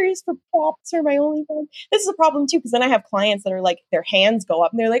 Inquiries for props are my only thing. This is a problem too, because then I have clients that are like, their hands go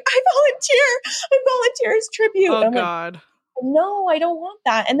up and they're like, I volunteer as tribute. Oh, and I'm God. like, no, I don't want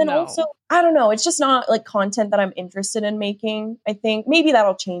that. And then also, I don't know, it's just not like content that I'm interested in making. I think maybe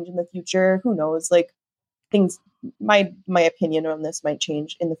that'll change in the future. Who knows? Like things, my opinion on this might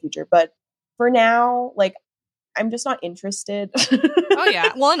change in the future. But for now, like, I'm just not interested. Oh,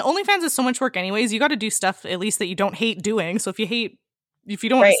 yeah. Well, and OnlyFans is so much work anyways. You got to do stuff at least that you don't hate doing. So if you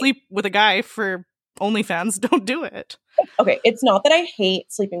don't want to sleep with a guy for OnlyFans, don't do it. Okay. It's not that I hate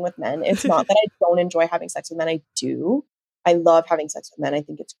sleeping with men. It's not that I don't enjoy having sex with men. I do. I love having sex with men. I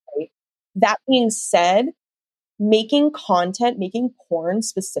think it's great. That being said, making content, making porn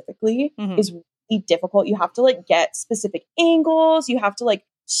specifically is really difficult. You have to like get specific angles. You have to like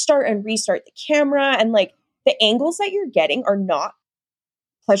start and restart the camera, and like, the angles that you're getting are not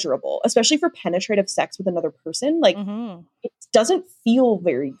pleasurable, especially for penetrative sex with another person. Like it doesn't feel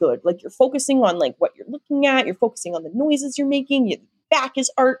very good. Like you're focusing on like what you're looking at. You're focusing on the noises you're making. Your back is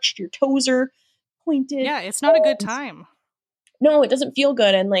arched. Your toes are pointed. Yeah, it's not a good time. No, it doesn't feel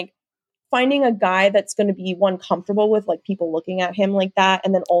good. And like finding a guy that's going to be comfortable with like people looking at him like that.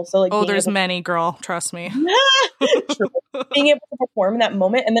 And then also like, there's many, girl, trust me. True. Being able to perform in that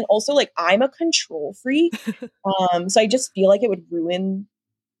moment. And then also like, I'm a control freak. So I just feel like it would ruin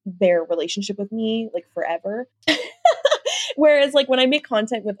their relationship with me like forever. Whereas like when I make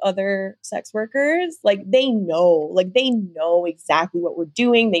content with other sex workers, like they know exactly what we're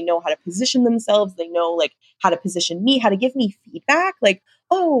doing. They know how to position themselves. They know like how to position me, how to give me feedback. Like,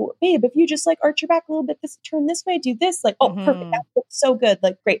 oh, babe, if you just like arch your back a little bit, turn this way, do this. Like, oh, perfect. That looks so good.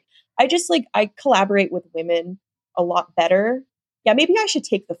 Like, great. I collaborate with women a lot better. Yeah, maybe I should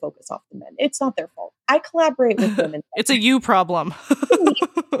take the focus off the men. It's not their fault. I collaborate with women. It's a you problem.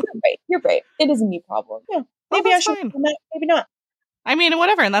 You're right. It is a me problem. Yeah. Maybe I should do that. Maybe not. I mean,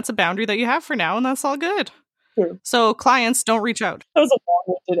 whatever. And that's a boundary that you have for now, and that's all good. True. So clients, don't reach out. That was a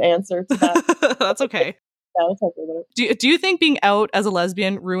long-winded answer to that. That's okay. Yeah, let's talk about it. Do you think being out as a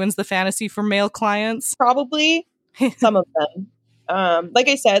lesbian ruins the fantasy for male clients? Probably. Some of them. Like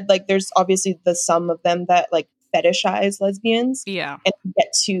I said, like there's obviously some of them that like fetishize lesbians. Yeah. And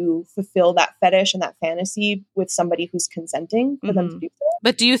get to fulfill that fetish and that fantasy with somebody who's consenting for them to do so.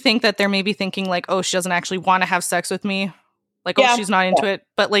 But do you think that they're maybe thinking like, oh, she doesn't actually want to have sex with me? Like, oh, she's not into it.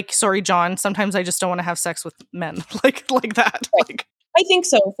 But like, sorry, John, sometimes I just don't want to have sex with men. like that. Right. Like, I think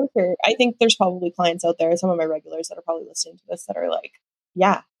so, for sure. I think there's probably clients out there, some of my regulars that are probably listening to this that are like,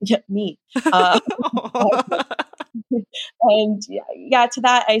 yeah, me. And yeah, to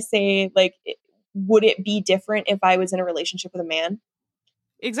that I say, like, would it be different if I was in a relationship with a man?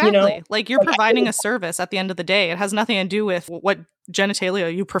 Exactly. You know? Like, you're providing a service at the end of the day. It has nothing to do with what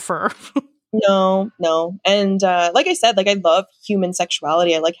genitalia you prefer. No. And like I said, like I love human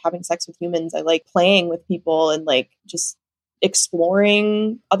sexuality. I like having sex with humans. I like playing with people and like just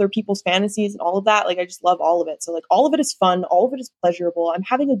exploring other people's fantasies and all of that. Like I just love all of it. So like all of it is fun. All of it is pleasurable. I'm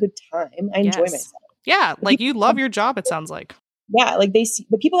having a good time. I enjoy myself. Yeah. Like you love your job, it sounds like. Yeah. Like they see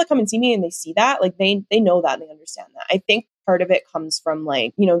the people that come and see me and they see that, like they know that and they understand that. I think part of it comes from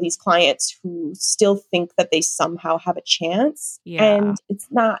like, you know, these clients who still think that they somehow have a chance and it's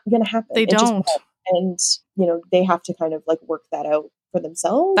not going to happen. They don't. And, you know, they have to kind of like work that out for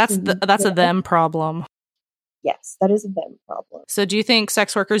themselves. That's a them problem. Yes, that is a them problem. So do you think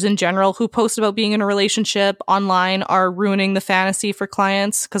sex workers in general who post about being in a relationship online are ruining the fantasy for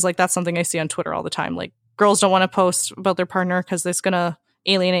clients? Because like that's something I see on Twitter all the time. Like girls don't want to post about their partner because it's going to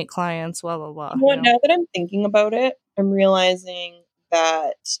alienate clients, blah, blah, blah. Well, now that I'm thinking about it, I'm realizing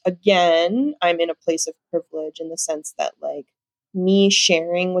that, again, I'm in a place of privilege in the sense that like me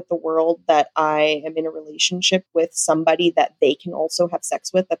sharing with the world that I am in a relationship with somebody that they can also have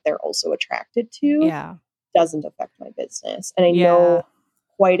sex with, that they're also attracted to, doesn't affect my business. And I know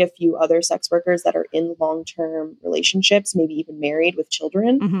quite a few other sex workers that are in long-term relationships, maybe even married with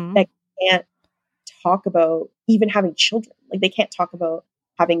children, that can't talk about even having children. Like they can't talk about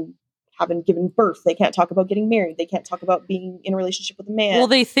having given birth. They can't talk about getting married. They can't talk about being in a relationship with a man. Well,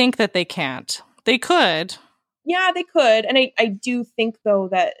 they think that they can't. They could. Yeah, they could. And I do think though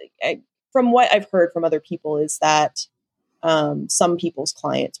that from what I've heard from other people is that some people's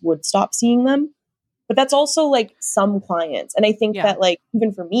clients would stop seeing them. But that's also like some clients. And I think that like,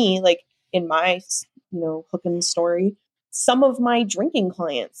 even for me, like in my, hooking story, some of my drinking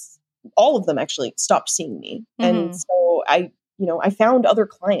clients, all of them actually stopped seeing me. And so I found other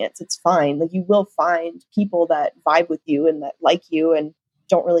clients. It's fine. Like you will find people that vibe with you and that like you and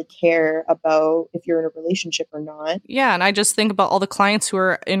don't really care about if you're in a relationship or not. Yeah. And I just think about all the clients who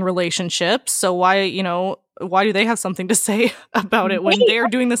are in relationships. So why do they have something to say about it when they're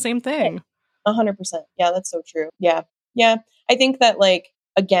doing the same thing? 100%. Yeah, that's so true. Yeah. Yeah. I think that like,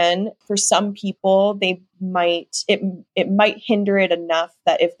 again, for some people, it might hinder it enough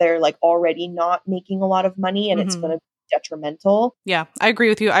that if they're like already not making a lot of money and it's going to be detrimental. Yeah, I agree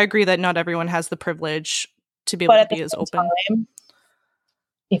with you. I agree that not everyone has the privilege to be able to be as open. Time,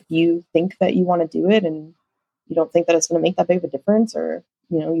 if you think that you want to do it and you don't think that it's going to make that big of a difference, or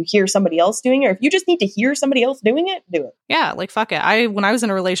you hear somebody else doing it, or if you just need to hear somebody else doing it, do it. Yeah, like fuck it. When I was in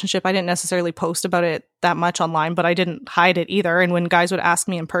a relationship, I didn't necessarily post about it that much online, but I didn't hide it either. And when guys would ask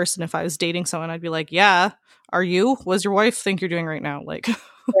me in person if I was dating someone, I'd be like, yeah, are you? What does your wife think you're doing right now? Like,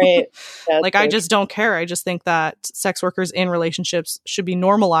 right. Like, I just don't care. I just think that sex workers in relationships should be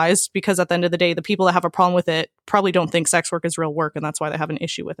normalized, because at the end of the day, the people that have a problem with it probably don't think sex work is real work, and that's why they have an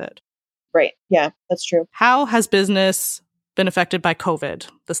issue with it. Right. Yeah, that's true. How has business been affected by COVID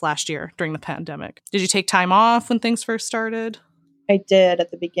this last year during the pandemic? Did you take time off when things first started? I did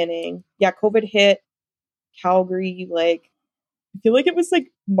at the beginning. Yeah, COVID hit Calgary, like, I feel like it was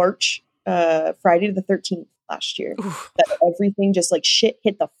like March, Friday the 13th last year. Oof. That everything just like shit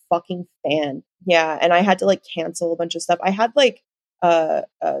hit the fucking fan. Yeah, and I had to like cancel a bunch of stuff. I had like a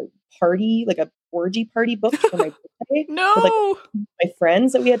party, like a orgy party booked for my birthday. No, with, like, my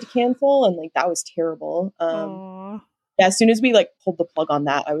friends that we had to cancel, and like that was terrible. Yeah, as soon as we like pulled the plug on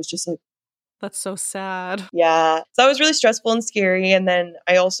that, I was just like, that's so sad. Yeah. So that was really stressful and scary. And then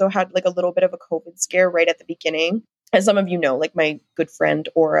I also had like a little bit of a COVID scare right at the beginning. As some of you know, like my good friend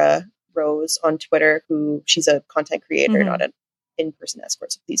Aura Rose on Twitter, who she's a content creator, not an in-person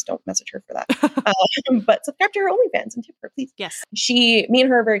escort. So please don't message her for that. But subscribe to her OnlyFans and tip her, please. Yes. Me and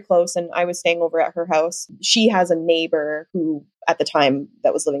her are very close, and I was staying over at her house. She has a neighbor who at the time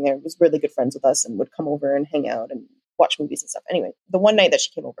that was living there was really good friends with us and would come over and hang out and watch movies and stuff. Anyway, the one night that she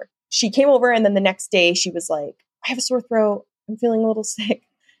came over and then the next day she was like, I have a sore throat. I'm feeling a little sick.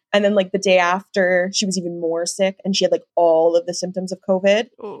 And then like the day after, she was even more sick and she had like all of the symptoms of COVID.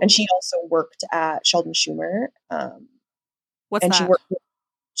 Ooh. And she also worked at Sheldon Schumer. What's that? She worked with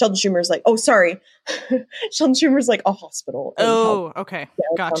Sheldon Schumer's like, oh, sorry. Sheldon Schumer's like a hospital. Oh, okay.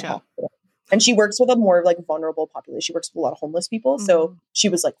 Yeah, gotcha. And she works with a more like vulnerable population. She works with a lot of homeless people. So she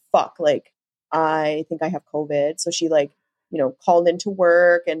was like, fuck, like, I think I have COVID. So she like, called into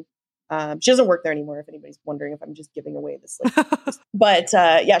work, and she doesn't work there anymore, if anybody's wondering if I'm just giving away this. Like, but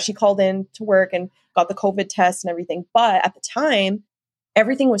yeah, she called in to work and got the COVID test and everything. But at the time,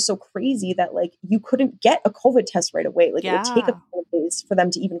 everything was so crazy that like you couldn't get a COVID test right away. Like it would take a couple of days for them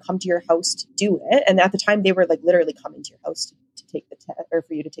to even come to your house to do it. And at the time they were like literally coming to your house to take the test, or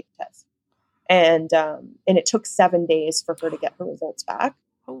for you to take the test. And it took 7 days for her to get her results back.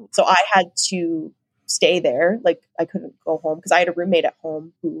 Oh. So I had to stay there. Like I couldn't go home because I had a roommate at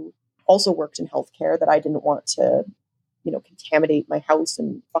home who also worked in healthcare that I didn't want to, contaminate my house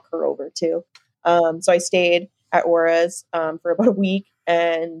and fuck her over too. So I stayed at Aura's for about a week,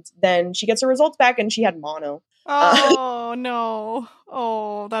 and then she gets her results back and she had mono. Oh, no.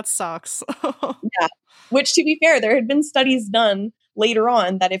 Oh, that sucks. Yeah. Which, to be fair, there had been studies done later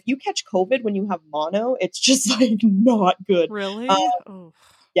on that if you catch COVID when you have mono, it's just like not good. Really?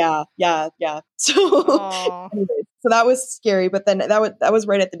 Yeah. So, anyways, so that was scary. But then that was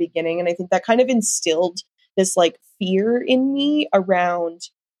right at the beginning, and I think that kind of instilled this like fear in me around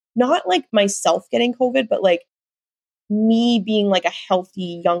not like myself getting COVID, but like me being like a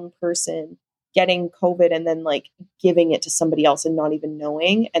healthy young person getting COVID and then like giving it to somebody else and not even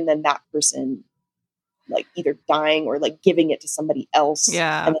knowing, and then that person like either dying or like giving it to somebody else.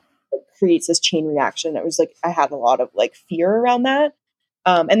 Yeah. And it creates this chain reaction. It was like, I had a lot of like fear around that.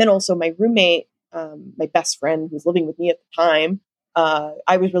 And then also my roommate, my best friend who was living with me at the time,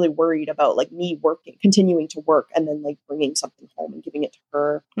 I was really worried about like me continuing to work and then like bringing something home and giving it to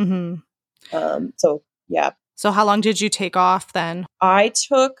her. So yeah. So how long did you take off then? I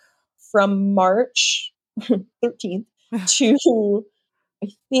took from March 13th to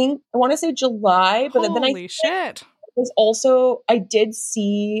I want to say July, but then Holy shit. Was also, I did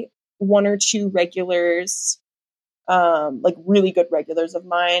see one or two regulars, like really good regulars of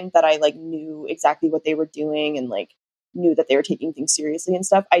mine that I like knew exactly what they were doing and like knew that they were taking things seriously and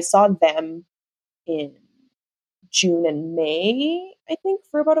stuff. I saw them in June and May, I think,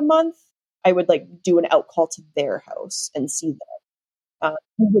 for about a month. I would like do an out call to their house and see them.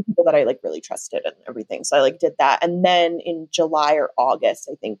 These were people that I like really trusted and everything. So I like did that. And then in July or August,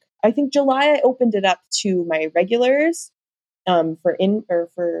 I think July I opened it up to my regulars for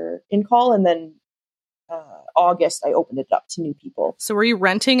in call, and then August I opened it up to new people. So were you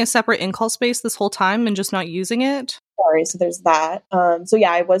renting a separate in-call space this whole time and just not using it? Sorry, so there's that. So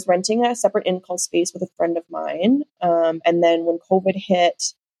yeah, I was renting a separate in-call space with a friend of mine. And then when COVID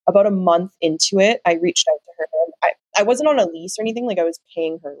hit, about a month into it, I reached out to her. I wasn't on a lease or anything. Like I was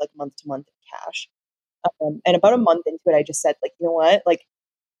paying her like month to month in cash. And about a month into it, I just said, like, you know what? Like,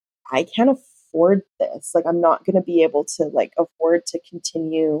 I can't afford this. Like, I'm not going to be able to like afford to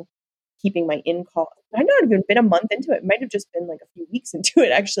continue keeping my in-call. I might not even been a month into it. It might have just been like a few weeks into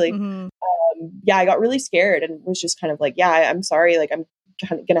it, actually. Mm-hmm. Yeah, I got really scared and was just kind of like, yeah, I'm sorry. Like, I'm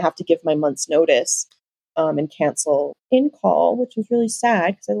going to have to give my month's notice and cancel in-call, which was really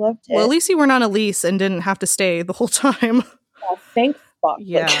sad because I loved it. Well, at least you weren't on a lease and didn't have to stay the whole time. Oh, thank fuck.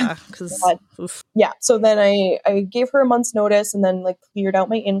 Yeah, because yeah. So then I gave her a month's notice and then like cleared out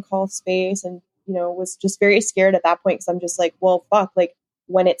my in-call space and, you know, was just very scared at that point because I'm just like, well, fuck, like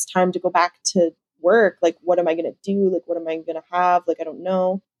when it's time to go back to work, like what am I going to do? Like what am I going to have? Like I don't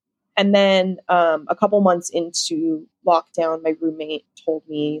know. And then a couple months into lockdown, my roommate told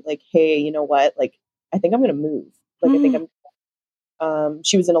me like, hey, you know what? Like I think I'm going to move. Like I think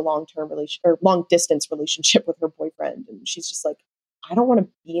she was in a long distance relationship with her boyfriend. And she's just like, I don't want to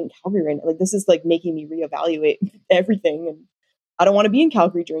be in Calgary right now. Like, this is like making me reevaluate everything. And I don't want to be in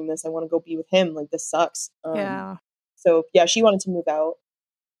Calgary during this. I want to go be with him. Like, this sucks. Yeah. So yeah, she wanted to move out.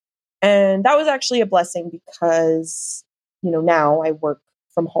 And that was actually a blessing because, you know, now I work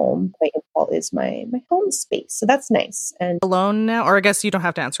from home. My in-call is my home space. So that's nice. And alone now? Or I guess you don't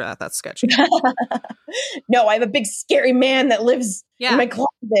have to answer that. That's sketchy. No, I have a big scary man that lives in my closet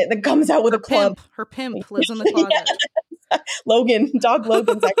that comes out with a club. Her pimp lives in the closet. Yeah. Logan, dog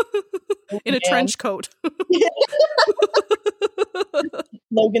Logan's actually in a trench coat.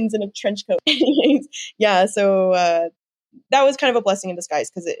 Logan's in a trench coat. Anyways, yeah, so that was kind of a blessing in disguise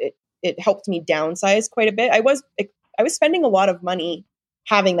because it helped me downsize quite a bit. I was spending a lot of money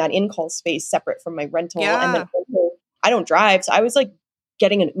having that in-call space separate from my rental. Yeah. And then also, I don't drive. So I was like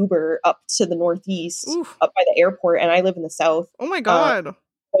getting an Uber up to the Northeast, up by the airport. And I live in the South. Oh my God.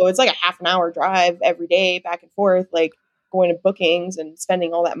 So it's like a half an hour drive every day back and forth, like going to bookings and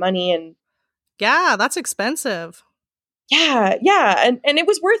spending all that money. And yeah, that's expensive. Yeah. And it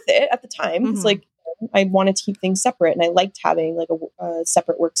was worth it at the time. It's like, I wanted to keep things separate and I liked having like a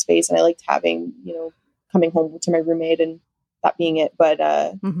separate workspace and I liked having, you know, coming home to my roommate and that being it. But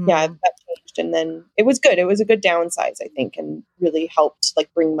yeah, that changed. And then it was good. It was a good downsize, I think, and really helped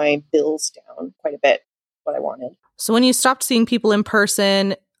like bring my bills down quite a bit, what I wanted. So when you stopped seeing people in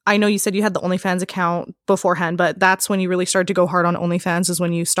person, I know you said you had the OnlyFans account beforehand, but that's when you really started to go hard on OnlyFans is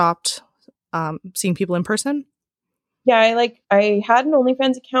when you stopped seeing people in person? Yeah, I had an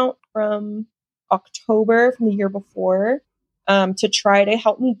OnlyFans account from October from the year before to try to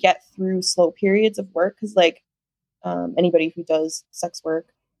help me get through slow periods of work. Because like anybody who does sex work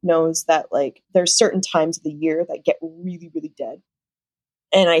knows that like there's certain times of the year that get really, really dead.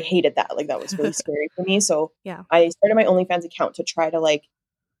 And I hated that. Like that was really scary for me. So yeah, I started my OnlyFans account to try to like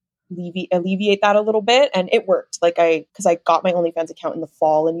alleviate that a little bit. And it worked. Like because I got my OnlyFans account in the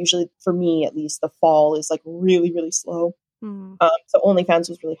fall. And usually for me, at least the fall is like really, really slow. So OnlyFans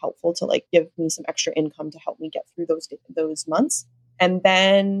was really helpful to like give me some extra income to help me get through those months. And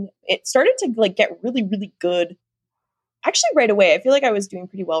then it started to like get really, really good. Actually, right away. I feel like I was doing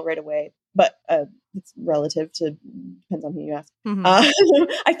pretty well right away, but it's relative to depends on who you ask.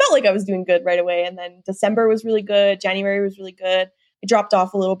 I felt like I was doing good right away. And then December was really good. January was really good. It dropped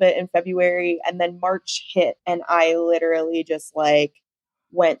off a little bit in February and then March hit. And I literally just like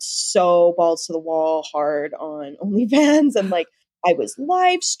went so balls to the wall hard on OnlyFans. And like I was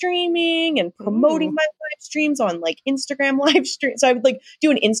live streaming and promoting my live streams on like Instagram live stream. So I would like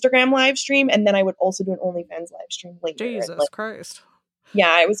do an Instagram live stream and then I would also do an OnlyFans live stream later. Jesus and, like, Christ. Yeah,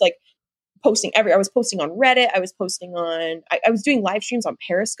 I was like posting I was posting on Reddit. I was posting on, I was doing live streams on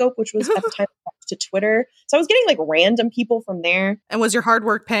Periscope, which was at the time to Twitter. So I was getting like random people from there. And was your hard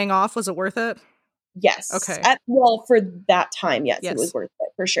work paying off? Was it worth it? Yes. Okay. Well, for that time, yes, it was worth it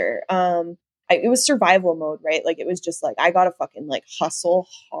for sure. It was survival mode, right? Like it was just like, I gotta fucking like hustle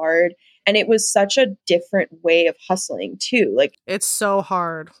hard. And it was such a different way of hustling too. Like it's so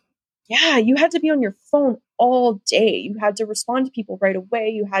hard. Yeah. You had to be on your phone all day. You had to respond to people right away.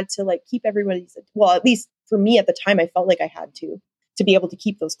 You had to like keep everybody's, well, at least for me at the time, I felt like I had to be able to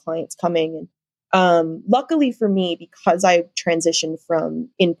keep those clients coming. Luckily for me, because I transitioned from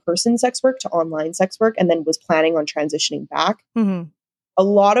in-person sex work to online sex work and then was planning on transitioning back, a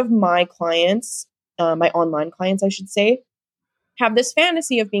lot of my clients, my online clients, I should say, have this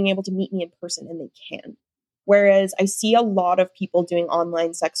fantasy of being able to meet me in person, and they can. Whereas I see a lot of people doing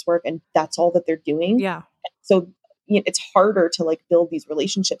online sex work and that's all that they're doing. Yeah. So it's harder to like build these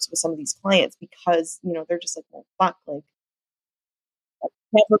relationships with some of these clients because, they're just like, well, fuck, like,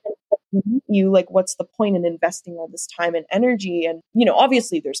 never going to meet you. Like, what's the point in investing all this time and energy? And,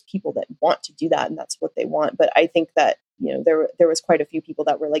 obviously there's people that want to do that and that's what they want. But I think that, there was quite a few people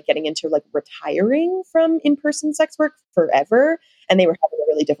that were like getting into like retiring from in-person sex work forever. And they were having a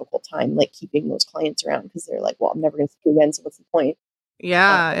really difficult time like keeping those clients around because they're like, well, I'm never going to see you again. So what's the point?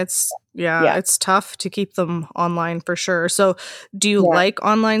 Yeah, it's tough to keep them online for sure. So do you like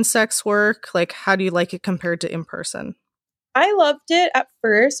online sex work? Like, how do you like it compared to in person? I loved it at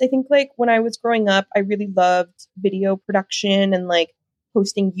first. I think like when I was growing up, I really loved video production and like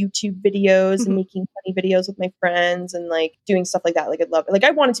posting YouTube videos and making funny videos with my friends and like doing stuff like that. Like I love it. Like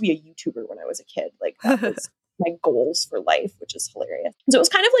I wanted to be a YouTuber when I was a kid. Like that was my goals for life, which is hilarious. So it was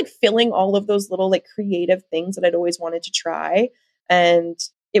kind of like filling all of those little like creative things that I'd always wanted to try. And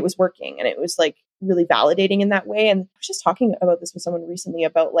it was working and it was like really validating in that way. And I was just talking about this with someone recently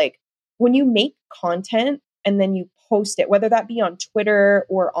about like when you make content and then you post it, whether that be on Twitter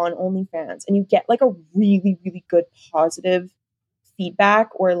or on OnlyFans, and you get like a really, really good positive feedback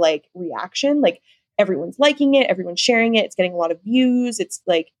or like reaction, like everyone's liking it, everyone's sharing it, it's getting a lot of views, it's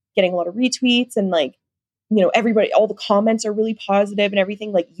like getting a lot of retweets and like, everybody, all the comments are really positive and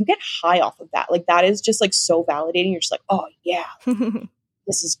everything, like you get high off of that. Like that is just like so validating. You're just like, oh yeah,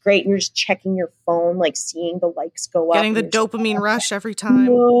 this is great. And you're just checking your phone, like seeing the likes go up. Getting the dopamine rush every time.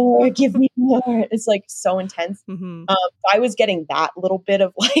 More, give me more. It's like so intense. I was getting that little bit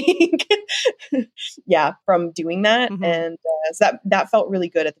of like, from doing that. And so that felt really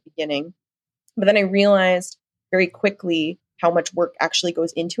good at the beginning. But then I realized very quickly how much work actually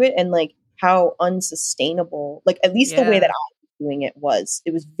goes into it and like how unsustainable, like at least the way that I was doing it was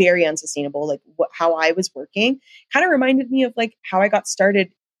very unsustainable. Like how I was working kind of reminded me of like how I got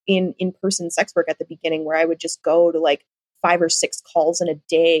started in-person sex work at the beginning, where I would just go to like 5 or 6 calls in a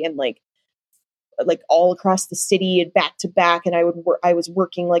day and like all across the city and back to back. And I was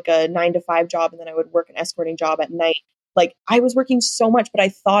working like a 9-to-5 job, and then I would work an escorting job at night. Like I was working so much, but I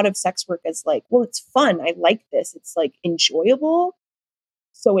thought of sex work as like, well, it's fun. I like this. It's like enjoyable.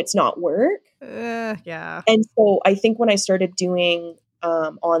 So it's not work. Yeah. And so I think when I started doing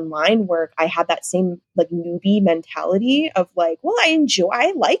online work, I had that same like newbie mentality of like, well,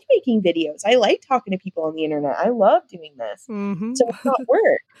 I like making videos. I like talking to people on the internet. I love doing this. So it's not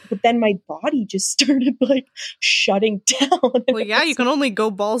work. But then my body just started like shutting down. Well, yeah, you can only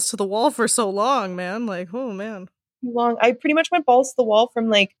go balls to the wall for so long, man. Like, oh man. Long. I pretty much went balls to the wall from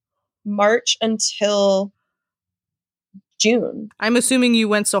like March until June. I'm assuming you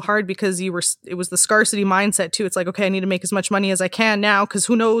went so hard because it was the scarcity mindset too. It's like, okay, I need to make as much money as I can now because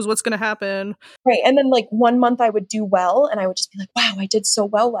who knows what's going to happen. Right. And then like one month I would do well and I would just be like, wow, I did so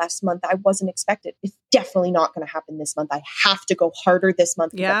well last month. I wasn't expected. It's definitely not going to happen this month. I have to go harder this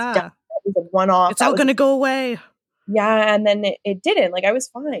month. Yeah. That was a one-off. It's all going to go away. Yeah. And then it didn't. Like I was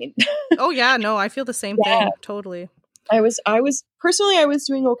fine. Oh yeah. No, I feel the same thing. Totally. I was personally, I was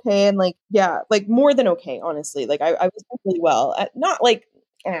doing okay. And like, like more than okay, honestly. Like I was doing really well. Not like,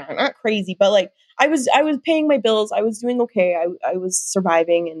 not crazy, but like I was paying my bills. I was doing okay. I was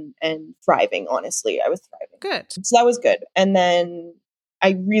surviving and thriving. Honestly, I was thriving. Good. So that was good. And then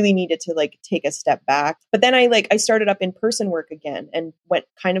I really needed to like take a step back. But then I started up in-person work again and went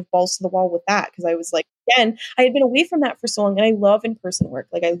kind of balls to the wall with that. Cause I was like, again, I had been away from that for so long and I love in-person work.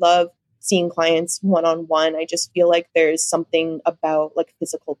 Like I love seeing clients one-on-one. I just feel like there's something about like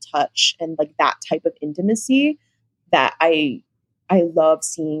physical touch and like that type of intimacy that I love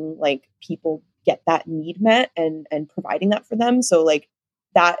seeing like people get that need met and providing that for them. So like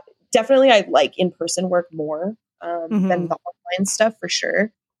that definitely I like in-person work more than the online stuff for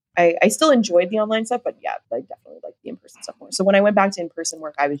sure. I still enjoyed the online stuff, but yeah, I definitely like the in-person stuff more. So when I went back to in-person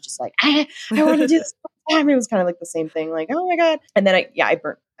work, I was just like, I want to do this all the time. It was kind of like the same thing, like, oh my God. And then I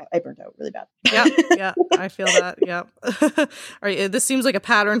burnt out really bad. Yeah, I feel that. Yeah. All right, this seems like a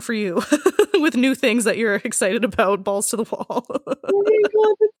pattern for you with new things that you're excited about, balls to the wall. Oh my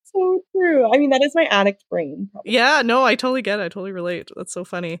God, that's so true. I mean, that is my addict brain. Probably. Yeah, no, I totally get it. I totally relate. That's so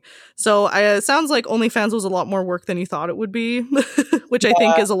funny. So it sounds like OnlyFans was a lot more work than you thought it would be, which I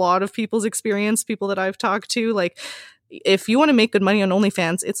think is a lot of people's experience, people that I've talked to. Like, if you want to make good money on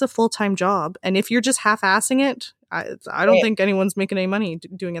OnlyFans, it's a full-time job. And if you're just half-assing it, I don't think anyone's making any money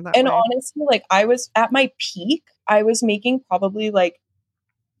doing it that and way. honestly, like I was at my peak, I was making probably like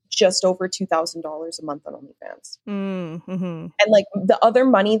just over $2,000 a month on OnlyFans. Mm-hmm. And like the other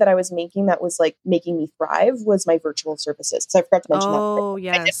money that I was making that was like making me thrive was my virtual services. Because I forgot to mention that. Oh, I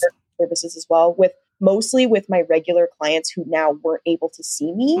did yes. virtual services as well, with mostly with my regular clients who now weren't able to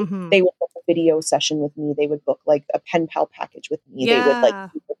see me. Mm-hmm. They would book a video session with me. They would book like a pen pal package with me. Yeah. They would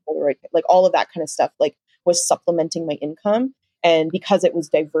like Polaroid, like all of that kind of stuff, like was supplementing my income. And because it was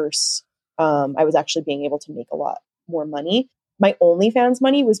diverse, I was actually being able to make a lot more money. My OnlyFans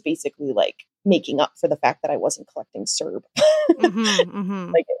money was basically like making up for the fact that I wasn't collecting CERB.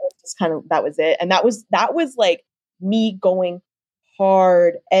 Like it was just kind of, that was it. And that was like me going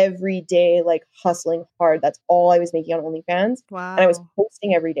hard every day, like hustling hard. That's all I was making on OnlyFans. Wow. And I was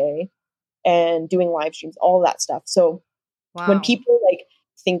posting every day and doing live streams, all of that stuff. So when people like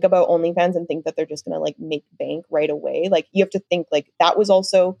think about OnlyFans and think that they're just going to like make bank right away, like you have to think like that was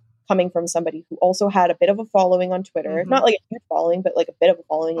also coming from somebody who also had a bit of a following on Twitter, not like a huge following, but like a bit of a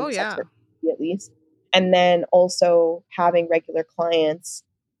following in sex work at least. And then also having regular clients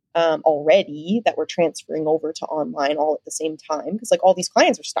already that were transferring over to online all at the same time. Because like all these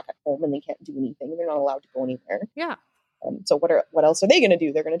clients are stuck at home and they can't do anything. They're not allowed to go anywhere. Yeah. So what else are they going to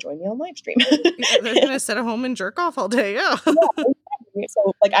do? They're going to join me on live stream. They're going to sit at home and jerk off all day. Yeah. Exactly.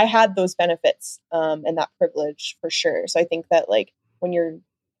 So like I had those benefits and that privilege for sure. So I think that like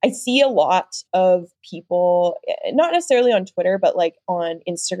I see a lot of people, not necessarily on Twitter, but like on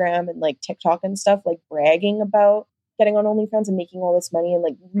Instagram and like TikTok and stuff, like bragging about getting on OnlyFans and making all this money and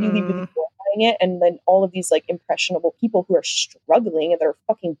like really glorifying it. And then all of these like impressionable people who are struggling and they're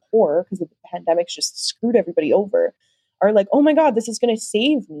fucking poor because the pandemic's just screwed everybody over are like, oh my God, this is going to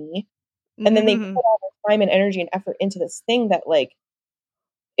save me. And then they put all their time and energy and effort into this thing that like,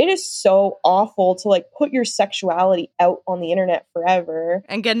 it is so awful to like put your sexuality out on the internet forever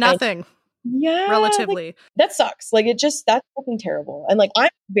and get nothing. Relatively. Like, that sucks. Like that's fucking terrible. And like I'm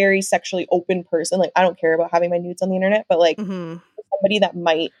a very sexually open person. Like I don't care about having my nudes on the internet, but like somebody that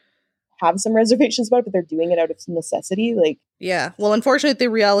might have some reservations about it, but they're doing it out of necessity. Like, yeah. Well, unfortunately, the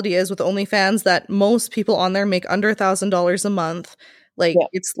reality is with OnlyFans that most people on there make under $1,000 a month. Like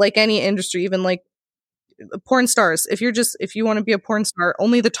it's like any industry, even like porn stars. If you want to be a porn star,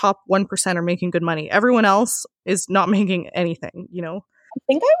 only the top 1% are making good money. Everyone else is not making anything, you know? I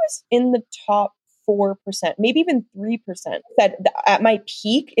think I was in the top 4%, maybe even 3%. That at my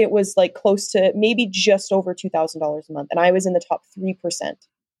peak, it was like close to maybe just over $2,000 a month. And I was in the top 3%.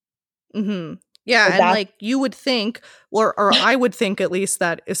 Yeah. So and like you would think, or I would think at least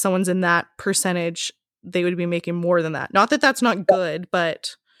that if someone's in that percentage, they would be making more than that. Not that that's not good,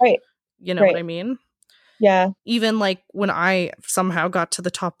 but you know what I mean? Yeah. Even like when I somehow got to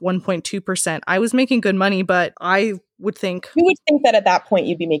the top 1.2%, I was making good money, but I would think you would think that at that point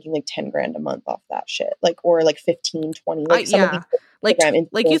you'd be making like 10 grand a month off that shit, like, or like 15, 20, like some of these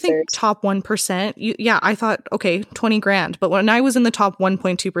like you think top 1%. I thought, okay, 20 grand. But when I was in the top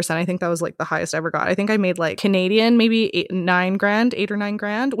 1.2%, I think that was like the highest I ever got. I think I made like Canadian, maybe 8 or 9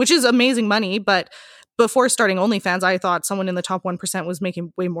 grand, which is amazing money. But before starting OnlyFans, I thought someone in the top 1% was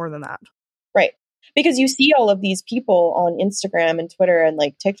making way more than that. Right. Because you see all of these people on Instagram and Twitter and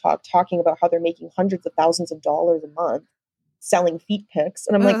like TikTok talking about how they're making hundreds of thousands of dollars a month selling feet pics.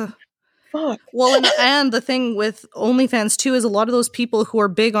 And I'm like, fuck. Well, and the thing with OnlyFans too is a lot of those people who are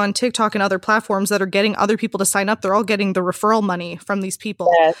big on TikTok and other platforms that are getting other people to sign up, they're all getting the referral money from these people.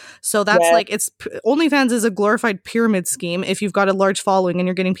 Yes. So that's like, OnlyFans is a glorified pyramid scheme if you've got a large following and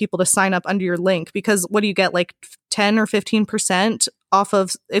you're getting people to sign up under your link, because what do you get, like 10 or 15% off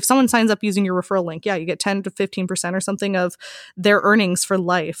of, if someone signs up using your referral link, you get 10 to 15% or something of their earnings for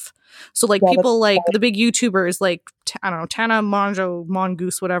life. So like people like the big YouTubers like, I don't know, Tana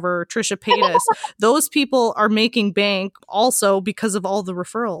Mongoose, whatever, Trisha Paytas, those people are making bank also because of all the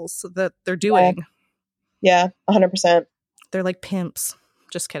referrals that they're doing. Yeah, 100%. They're like pimps.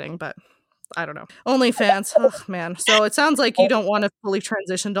 Just kidding, but I don't know. OnlyFans, oh man. So it sounds like you don't want to fully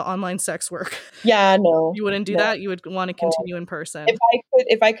transition to online sex work. Yeah, no. You wouldn't do that? You would want to continue in person?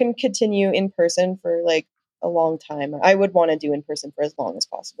 If I can continue in person for like a long time, I would want to do in person for as long as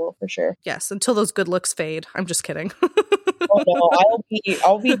possible, for sure. Yes, until those good looks fade. I'm just kidding. Oh no,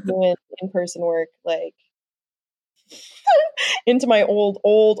 I'll be doing in-person work like into my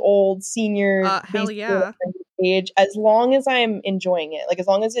old senior hell yeah age, as long as I'm enjoying it. Like as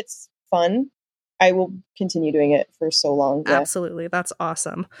long as it's fun, I will continue doing it for so long. Yeah. Absolutely. That's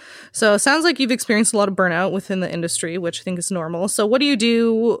awesome. So it sounds like you've experienced a lot of burnout within the industry, which I think is normal. So what do you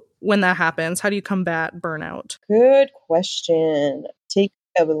do when that happens? How do you combat burnout? Good question. Take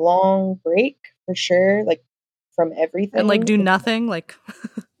a long break for sure. Like from everything. And like do nothing, like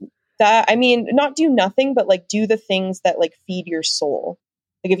that, I mean, not do nothing, but like do the things that like feed your soul.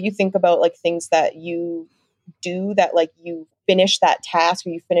 Like if you think about like things that you do that like you finish that task or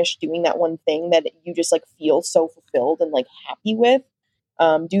you finish doing that one thing that you just like feel so fulfilled and like happy with,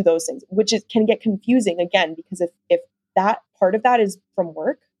 do those things, which is can get confusing again, because if that part of that is from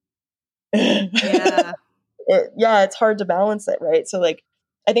work, yeah. it's hard to balance it, right? So like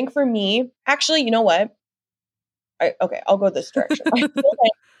I think for me, actually, you know what? I'll go this direction. I feel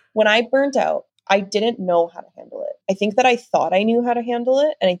like when I burnt out, I didn't know how to handle it. I think that I thought I knew how to handle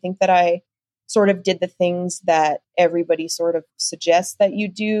it. And I think that I sort of did the things that everybody sort of suggests that you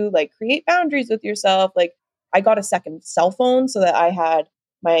do, like create boundaries with yourself. Like I got a second cell phone so that I had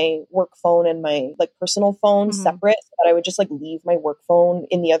my work phone and my like personal phone separate, so that I would just like leave my work phone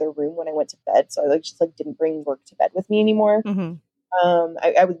in the other room when I went to bed. So I like just like didn't bring work to bed with me anymore.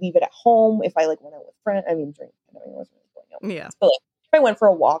 I would leave it at home if I like went out with friends. I mean, drink. I wasn't really going out. Yeah. But like, if I went for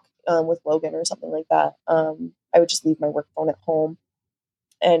a walk with Logan or something like that, I would just leave my work phone at home,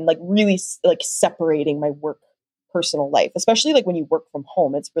 and like really like separating my work personal life, especially like when you work from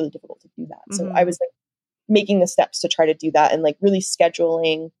home, it's really difficult to do that. So I was like making the steps to try to do that and like really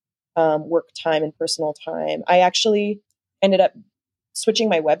scheduling work time and personal time. I actually ended up switching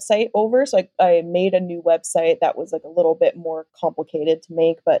my website over. So I made a new website that was like a little bit more complicated to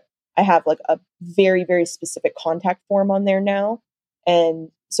make, but I have like a very, very specific contact form on there now. And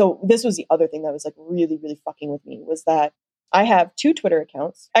so this was the other thing that was like really, really fucking with me, was that I have 2 Twitter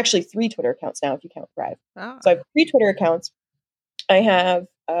accounts, actually 3 Twitter accounts now, if you count Thrive. So I have 3 Twitter accounts. I have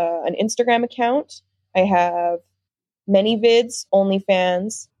an Instagram account. I have ManyVids,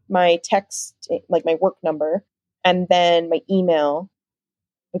 OnlyFans, my text, like my work number, and then my email.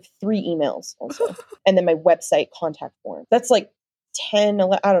 I have 3 emails also. And then my website contact form. That's like 10,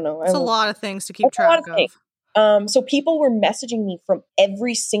 11, I don't know. It's a lot of things to keep track of. So people were messaging me from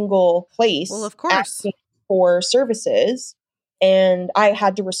every single place. Well, of course. Asking for services. And I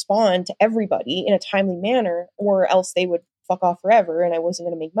had to respond to everybody in a timely manner, or else they would fuck off forever and I wasn't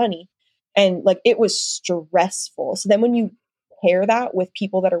going to make money. And like, it was stressful. So then when you pair that with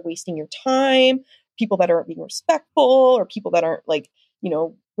people that are wasting your time, people that aren't being respectful, or people that aren't like, you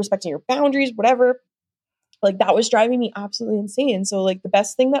know, respecting your boundaries, whatever, like that was driving me absolutely insane. So like the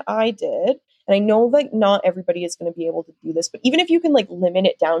best thing that I did, and I know like not everybody is going to be able to do this, but even if you can like limit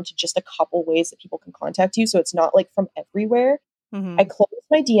it down to just a couple ways that people can contact you, so it's not like from everywhere, I closed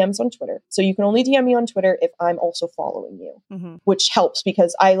my DMs on Twitter. So you can only DM me on Twitter if I'm also following you, which helps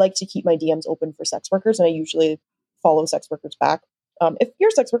because I like to keep my DMs open for sex workers, and I usually follow sex workers back. If you're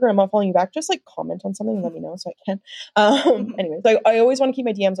a sex worker and I'm not following you back, just like comment on something and let me know so I can. Anyway, so I always want to keep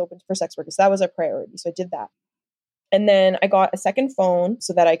my DMs open for sex workers. So that was a priority. So I did that. And then I got a second phone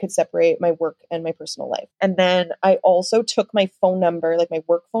so that I could separate my work and my personal life. And then I also took my phone number, like my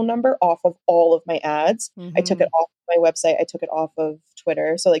work phone number, off of all of my ads. I took it off my website. I took it off of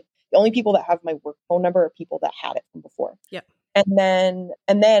Twitter. So like the only people that have my work phone number are people that had it from before. Yep. And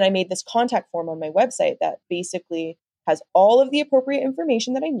then I made this contact form on my website that basically has all of the appropriate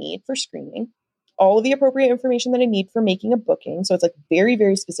information that I need for screening, all of the appropriate information that I need for making a booking. So it's like very,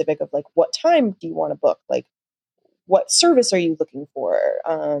 very specific of like, what time do you want to book? Like, what service are you looking for?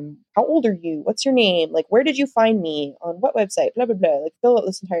 How old are you? What's your name? Like, where did you find me? On what website? Blah, blah, blah. Like, fill out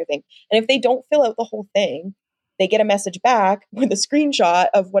this entire thing. And if they don't fill out the whole thing, they get a message back with a screenshot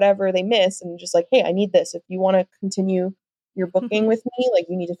of whatever they miss and just like, hey, I need this. If you want to continue your booking with me, like,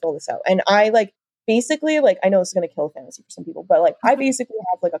 you need to fill this out. And I like, basically, like, I know this is going to kill fantasy for some people, but like, I basically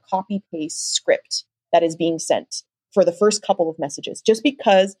have like a copy paste script that is being sent for the first couple of messages, just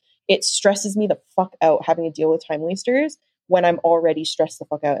because it stresses me the fuck out having to deal with time wasters when I'm already stressed the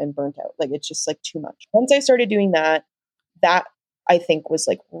fuck out and burnt out. Like, it's just like too much. Once I started doing that I think was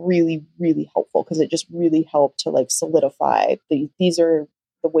like really, really helpful, because it just really helped to like solidify these are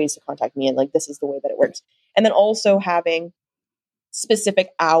the ways to contact me, and like, this is the way that it works. And then also having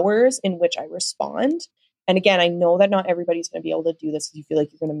specific hours in which I respond. And again, I know that not everybody's going to be able to do this if you feel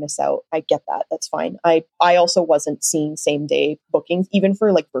like you're going to miss out. I get that. That's fine. I also wasn't seeing same day bookings, even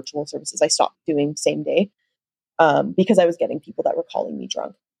for like virtual services. I stopped doing same day because I was getting people that were calling me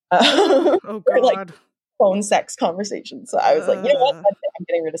drunk. Oh, God. Or, like, phone sex conversations. So I was like, you know what? I'm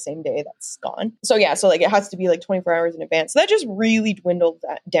getting rid of same day. That's gone. So yeah, so like it has to be like 24 hours in advance. So that just really dwindled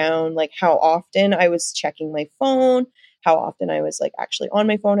that down, like how often I was checking my phone, how often I was like actually on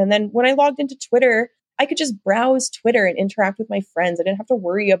my phone. And then when I logged into Twitter, I could just browse Twitter and interact with my friends. I didn't have to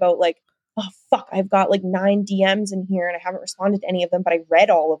worry about like, oh fuck, I've got like 9 DMs in here and I haven't responded to any of them, but I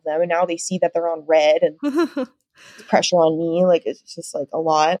read all of them and now they see that they're on red and pressure on me. Like, it's just like a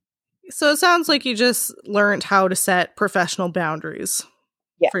lot. So it sounds like you just learned how to set professional boundaries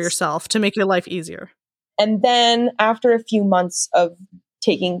for Yes. yourself to make your life easier. And then after a few months of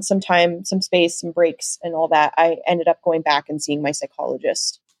taking some time, some space, some breaks and all that, I ended up going back and seeing my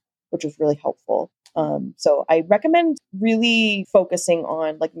psychologist, which was really helpful. So I recommend really focusing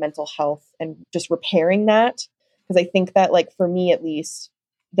on like mental health and just repairing that. Because I think that like for me, at least,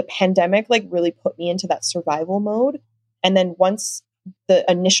 the pandemic like really put me into that survival mode. And then once the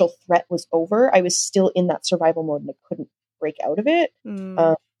initial threat was over, I was still in that survival mode and I couldn't break out of it.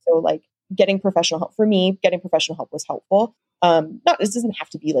 So like getting professional help for me, getting professional help was helpful. Not, this doesn't have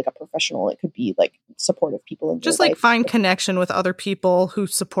to be like a professional. It could be like supportive people in just your like life. find connection with other people who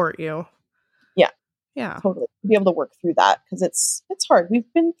support you. Yeah. Totally. Be able to work through that because it's hard. We've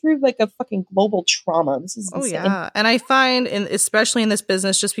been through like a fucking global trauma. This is insane. Yeah. And I find, especially in this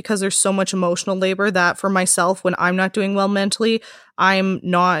business, just because there's so much emotional labor, that for myself, when I'm not doing well mentally, I'm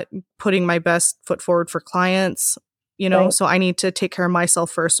not putting my best foot forward for clients, you know, Right. so I need to take care of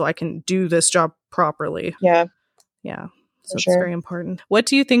myself first so I can do this job properly. Yeah. Yeah. So it's sure. very important. What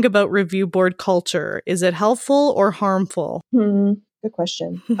do you think about review board culture? Is it helpful or harmful? Good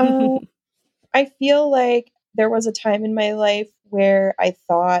question. I feel like there was a time in my life where I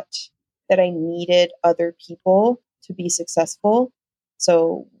thought that I needed other people to be successful.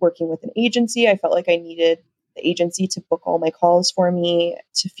 So working with an agency, I felt like I needed the agency to book all my calls for me,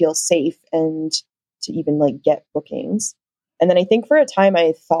 to feel safe and to even like get bookings. And then I think for a time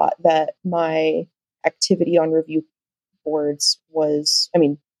I thought that my activity on review boards was, I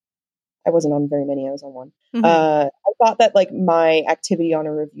mean, I wasn't on very many, I was on one. I thought that like my activity on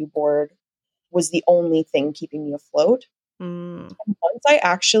a review board was the only thing keeping me afloat. And once I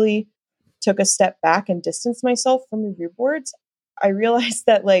actually took a step back and distanced myself from review boards, I realized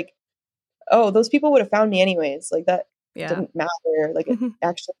that like, oh, those people would have found me anyways. Like that didn't matter. Like it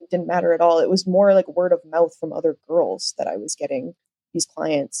actually didn't matter at all. It was more like word of mouth from other girls that I was getting these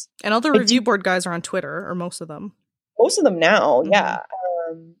clients. And all the review board guys are on Twitter, or most of them. Most of them now, yeah.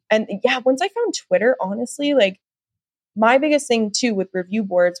 And yeah, once I found Twitter, honestly, like my biggest thing too with review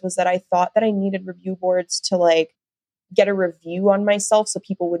boards was that I thought that I needed review boards to like get a review on myself so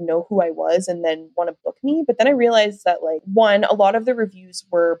people would know who I was and then want to book me. But then I realized that like one, a lot of the reviews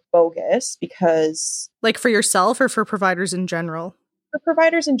were bogus because like for yourself or for providers in general? For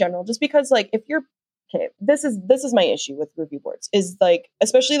providers in general, just because like if you're okay, this is my issue with review boards is like,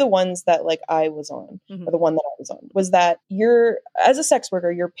 especially the ones that like I was on or the one that I was on, was that you're as a sex worker,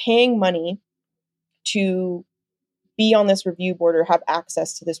 you're paying money to be on this review board or have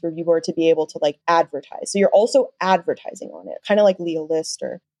access to this review board to be able to like advertise. So you're also advertising on it, kind of like Leo List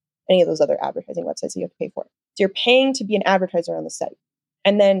or any of those other advertising websites that you have to pay for. So you're paying to be an advertiser on the site.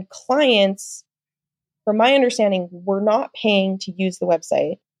 And then clients, from my understanding, were not paying to use the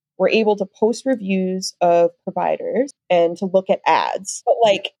website. We're able to post reviews of providers and to look at ads. But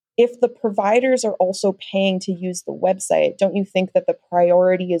like, if the providers are also paying to use the website, don't you think that the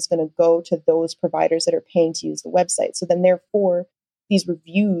priority is going to go to those providers that are paying to use the website? So then therefore, these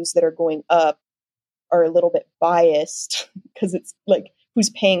reviews that are going up are a little bit biased because it's like, who's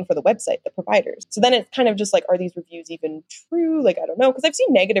paying for the website? The providers. So then it's kind of just like, are these reviews even true? Like, I don't know. Because I've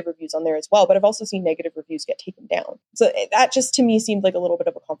seen negative reviews on there as well, but I've also seen negative reviews get taken down. So that just to me seemed like a little bit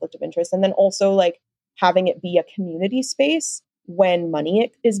of a conflict of interest. And then also like having it be a community space when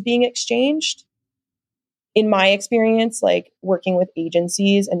money is being exchanged. In my experience, like working with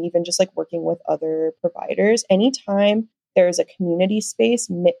agencies and even just like working with other providers, anytime there's a community space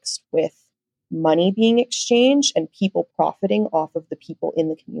mixed with money being exchanged and people profiting off of the people in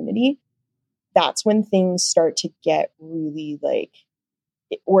the community, that's when things start to get really like,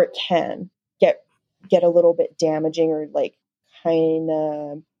 or it can get a little bit damaging or like kind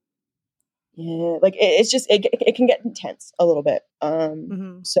of, yeah, like it's just, it can get intense a little bit.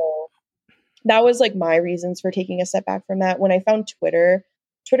 So that was like my reasons for taking a step back from that. When I found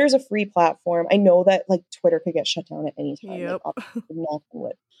Twitter's a free platform. I know that like Twitter could get shut down at any time. Yep. Like, knock on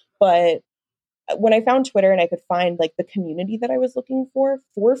wood. But when I found Twitter and I could find like the community that I was looking for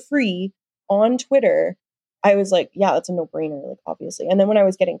free on Twitter, I was like, yeah, that's a no-brainer, like obviously. And then when I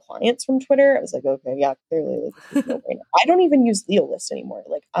was getting clients from Twitter, I was like, okay, yeah, clearly like, it's a no-brainer. I don't even use Leo List anymore.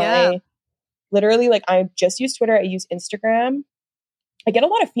 Like I literally like I just use Twitter. I use Instagram. I get a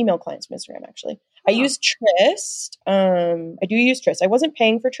lot of female clients from Instagram, actually. I use Tryst. I do use Tryst. I wasn't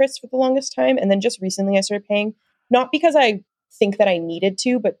paying for Tryst for the longest time. And then just recently I started paying, not because I think that I needed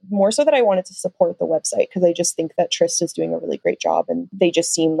to, but more so that I wanted to support the website because I just think that Tryst is doing a really great job. And they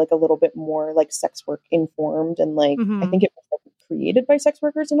just seem like a little bit more like sex work informed. And like, I think it was created by sex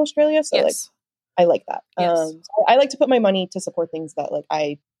workers in Australia. So like, I like that. So I like to put my money to support things that like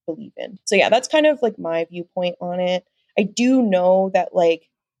I believe in. So yeah, that's kind of like my viewpoint on it. I do know that like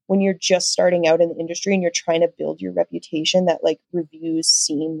when you're just starting out in the industry and you're trying to build your reputation, that like reviews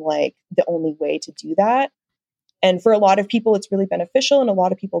seem like the only way to do that. And for a lot of people, it's really beneficial, and a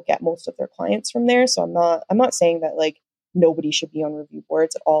lot of people get most of their clients from there. So I'm not saying that like nobody should be on review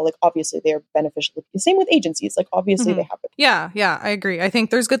boards at all. Like obviously they're beneficial. The same with agencies. Like obviously they have it. Yeah, I agree. I think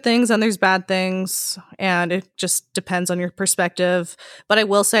there's good things and there's bad things, and it just depends on your perspective. But I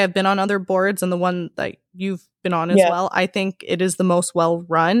will say I've been on other boards, and the one that you've been on as well, I think it is the most well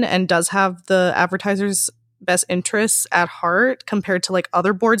run and does have the advertisers' best interests at heart compared to like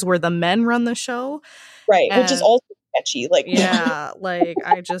other boards where the men run the show. Right, which is also sketchy. Like, yeah, like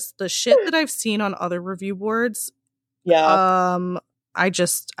the shit that I've seen on other review boards. Yeah.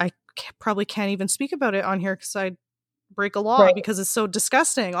 I probably can't even speak about it on here because I break a law because it's so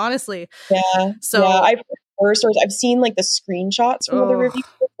disgusting, honestly. Yeah. So I've heard horror stories. I've seen like the screenshots from other reviews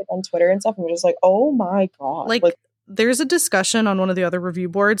like, on Twitter and stuff, and we're just like, oh my God. Like there's a discussion on one of the other review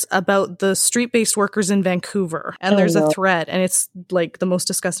boards about the street-based workers in Vancouver. And there's a thread, and it's like the most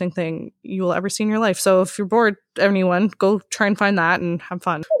disgusting thing you will ever see in your life. So if you're bored, anyone, go try and find that and have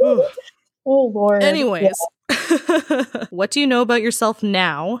fun. Oh, Lord. Anyways, what do you know about yourself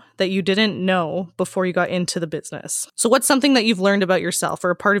now that you didn't know before you got into the business? So what's something that you've learned about yourself or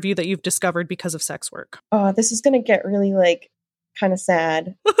a part of you that you've discovered because of sex work? Oh, this is going to get really like kind of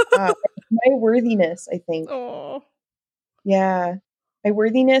sad. My worthiness, I think. Oh. Yeah. My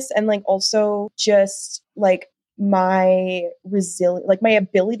worthiness, and like also just like my like my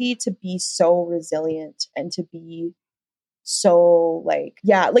ability to be so resilient and to be so like,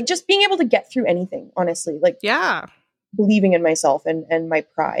 yeah, like just being able to get through anything, honestly, like, yeah, believing in myself and my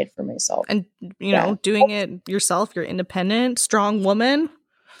pride for myself, and you know, doing it yourself. You're independent, strong woman.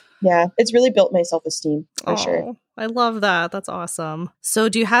 Yeah, it's really built my self-esteem for sure. I love that. That's awesome. So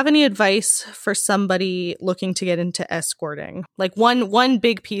do you have any advice for somebody looking to get into escorting? Like one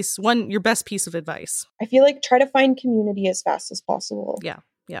big piece, your best piece of advice. I feel like try to find community as fast as possible.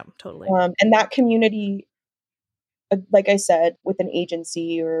 Yeah, totally. And that community, like I said, with an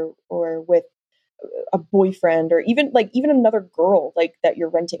agency or with a boyfriend, or even another girl like that you're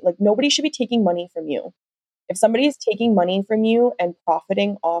renting, like nobody should be taking money from you. If somebody is taking money from you and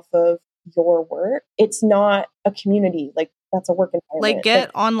profiting off of your work, it's not a community. Like that's a work environment. Like get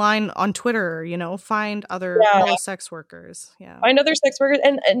online on Twitter, you know, find other fellow sex workers. Yeah. Find other sex workers.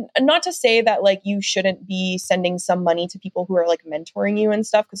 And not to say that like you shouldn't be sending some money to people who are like mentoring you and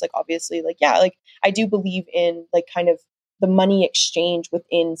stuff. Cause like obviously like, yeah, like I do believe in like kind of the money exchange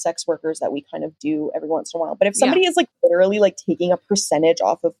within sex workers that we kind of do every once in a while. But if somebody is like literally like taking a percentage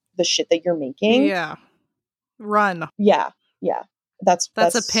off of the shit that you're making. Yeah. Run. Yeah. That's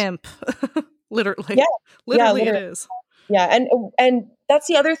a pimp. Literally. Yeah. Literally it is. Yeah. And that's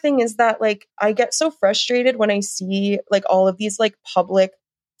the other thing is that like I get so frustrated when I see like all of these like public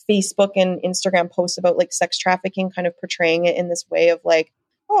Facebook and Instagram posts about like sex trafficking, kind of portraying it in this way of like,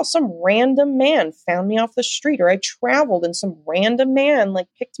 oh, some random man found me off the street, or I traveled and some random man like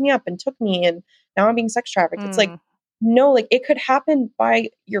picked me up and took me and now I'm being sex trafficked. It's like, no, like it could happen by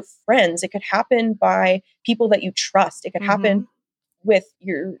your friends. It could happen by people that you trust. It could happen with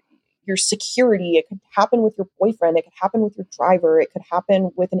your security. It could happen with your boyfriend. It could happen with your driver. It could happen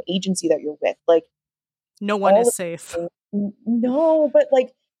with an agency that you're with. Like no one is safe. No, but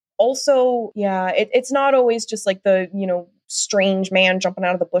like also, yeah, it's not always just like the, you know, strange man jumping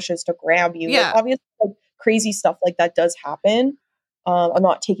out of the bushes to grab you. Yeah. Like, obviously like crazy stuff like that does happen. I'm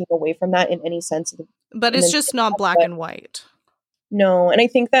not taking away from that in any sense. But it's just not black and white. No. And I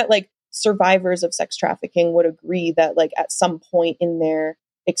think that like survivors of sex trafficking would agree that like at some point in their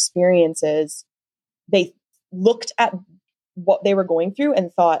experiences, they looked at what they were going through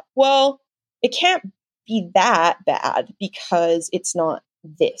and thought, well, it can't be that bad because it's not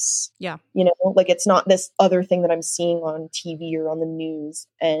this. Yeah. You know, like it's not this other thing that I'm seeing on TV or on the news.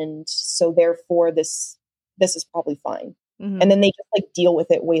 And so therefore this is probably fine. And then they just like deal with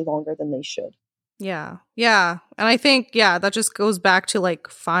it way longer than they should. Yeah. Yeah. And I think, that just goes back to like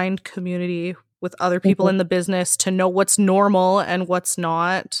find community with other people in the business to know what's normal and what's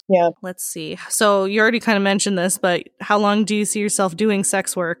not. Yeah. Let's see. So you already kind of mentioned this, but how long do you see yourself doing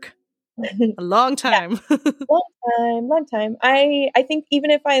sex work? A long time. Long time. I think even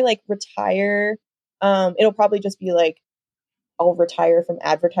if I like retire, it'll probably just be like, I'll retire from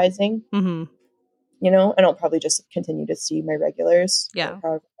advertising. You know, and I'll probably just continue to see my regulars. Yeah.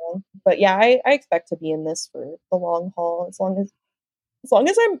 But yeah, I expect to be in this for the long haul, as long as as long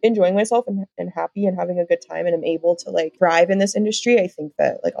as I'm enjoying myself and happy and having a good time and I'm able to like thrive in this industry, I think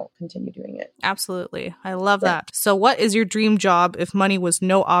that like I'll continue doing it. Absolutely. I love that. So what is your dream job if money was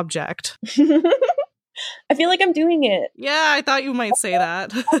no object? I feel like I'm doing it. Yeah, I thought you might say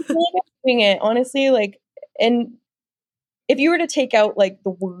that. I feel like I'm doing it, honestly. Like, and if you were to take out like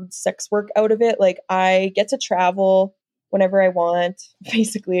the word sex work out of it, like I get to travel whenever I want.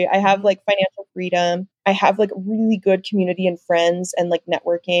 Basically, I have like financial freedom. I have like really good community and friends and like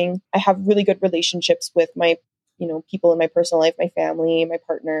networking. I have really good relationships with my, people in my personal life, my family, my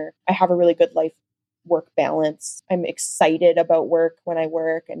partner. I have a really good life work balance. I'm excited about work when I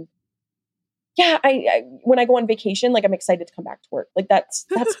work, and yeah, I when I go on vacation, like I'm excited to come back to work. Like that's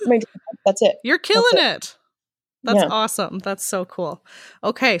my dream. That's it. You're killing it. That's awesome. That's so cool.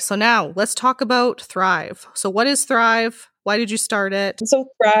 Okay, so now let's talk about Thrive. So what is Thrive? Why did you start it? So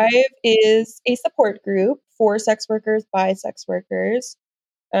Thrive is a support group for sex workers by sex workers.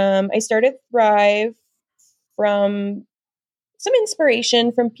 I started Thrive from some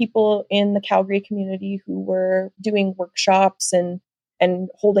inspiration from people in the Calgary community who were doing workshops and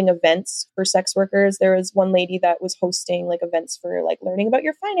holding events for sex workers. There was one lady that was hosting like events for like learning about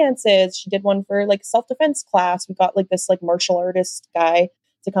your finances. She did one for like self-defense class. We got like this like martial artist guy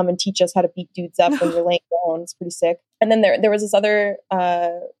to come and teach us how to beat dudes up when you're laying down. It's pretty sick. And then there was this other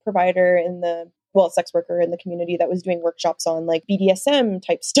provider sex worker in the community that was doing workshops on like BDSM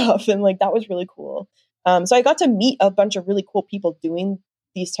type stuff. And like, that was really cool. So I got to meet a bunch of really cool people doing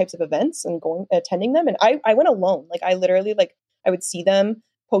these types of events and attending them. And I went alone. Like I literally like, I would see them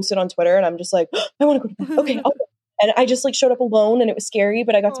posted on Twitter and I'm just like, oh, I want to go to that. Okay, I'll go. And I just like showed up alone and it was scary,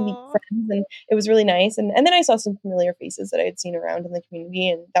 but I got to meet friends and it was really nice. And then I saw some familiar faces that I had seen around in the community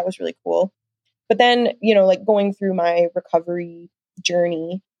and that was really cool. But then, like going through my recovery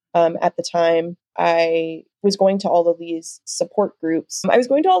journey at the time, I was going to all of these support groups. And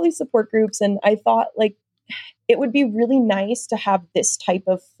I thought like it would be really nice to have this type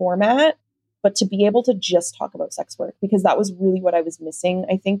of format, but to be able to just talk about sex work, because that was really what I was missing,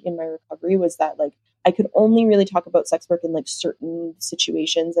 I think, in my recovery, was that like I could only really talk about sex work in like certain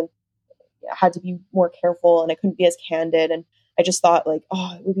situations and I had to be more careful and I couldn't be as candid. And I just thought like,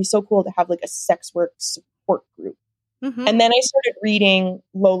 oh, it would be so cool to have like a sex work support group. Mm-hmm. And then I started reading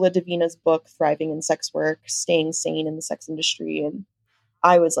Lola Davina's book, Thriving in Sex Work, Staying Sane in the Sex Industry. And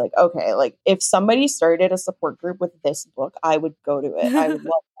I was like, okay, like if somebody started a support group with this book, I would go to it. I would love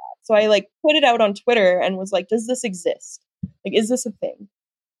that. So I like put it out on Twitter and was like, does this exist? Like, is this a thing?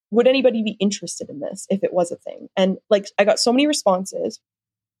 Would anybody be interested in this if it was a thing? And like, I got so many responses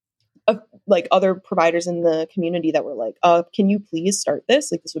of like other providers in the community that were like, can you please start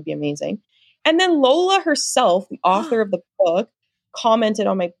this? Like, this would be amazing. And then Lola herself, the author of the book, commented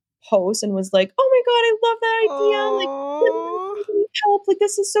on my post and was like, oh my God, I love that idea. Like, help. Like,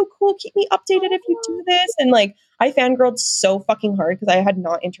 this is so cool. Keep me updated if you do this. And like, I fangirled so fucking hard because I had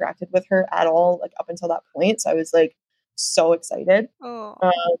not interacted with her at all, like up until that point. So I was like so excited.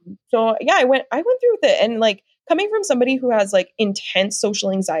 So yeah, I went through with it. And like, coming from somebody who has like intense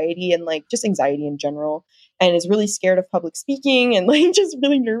social anxiety and like just anxiety in general and is really scared of public speaking and like just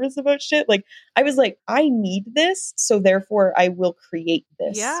really nervous about shit, like I was like, I need this, so therefore I will create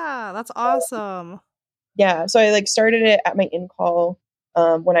this. Yeah, that's awesome. Yeah, so I like started it at my in-call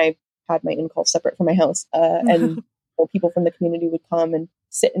when I had my in-call separate from my house, and people from the community would come and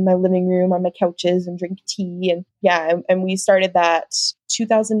sit in my living room on my couches and drink tea. And yeah, and we started that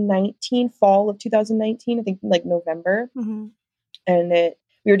 2019, fall of 2019, I think like November. Mm-hmm. And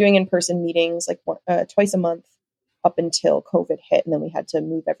we were doing in-person meetings like twice a month up until COVID hit. And then we had to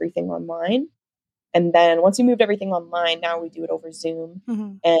move everything online. And then once we moved everything online, now we do it over Zoom.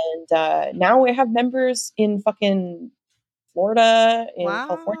 Mm-hmm. And now we have members in fucking Florida, in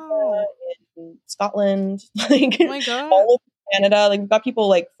California, in Scotland, like oh my God. all over Canada. Like we've got people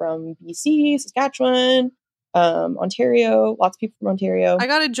like from BC, Saskatchewan, Ontario, lots of people from Ontario. I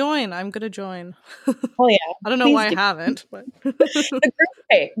gotta join. I'm gonna join. Oh yeah. I don't know why I haven't, but the group,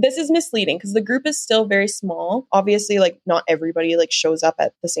 okay, this is misleading because the group is still very small. Obviously, like not everybody like shows up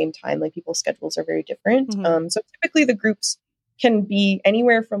at the same time. Like people's schedules are very different. Mm-hmm. So typically the groups can be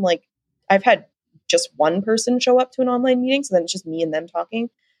anywhere from like, I've had just one person show up to an online meeting. So then it's just me and them talking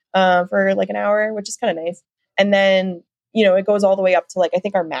for like an hour, which is kind of nice. And then, it goes all the way up to like, I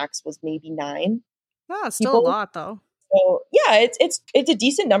think our max was maybe 9. Oh, it's still a lot though. So yeah, it's a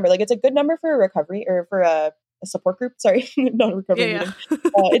decent number. Like it's a good number for a recovery or for a support group. Sorry, not a recovery meeting.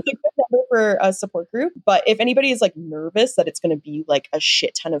 It's a good number for a support group. But if anybody is like nervous that it's going to be like a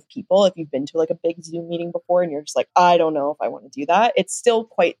shit ton of people, if you've been to like a big Zoom meeting before and you're just like, I don't know if I want to do that, it's still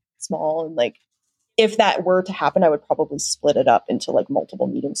quite small and like if that were to happen, I would probably split it up into like multiple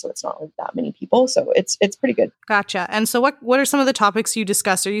meetings, so it's not like that many people. So it's pretty good. Gotcha. And so what are some of the topics you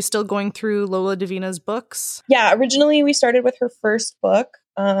discussed? Are you still going through Lola Davina's books? Yeah, originally we started with her first book,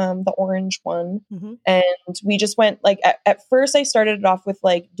 the orange one. Mm-hmm. And we just went like, at first I started it off with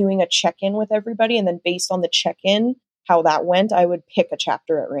like doing a check-in with everybody. And then based on the check-in, how that went, I would pick a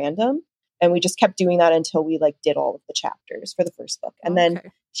chapter at random. And we just kept doing that until we like did all of the chapters for the first book. And then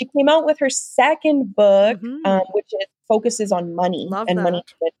she came out with her second book, which it focuses on money and money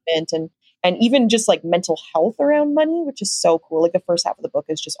commitment and even just like mental health around money, which is so cool. Like the first half of the book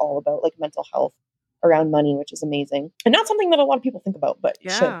is just all about like mental health around money, which is amazing. And not something that a lot of people think about, but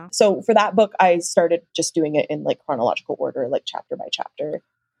should. So for that book, I started just doing it in like chronological order, like chapter by chapter.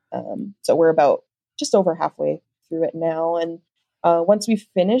 So we're about just over halfway through it now. And once we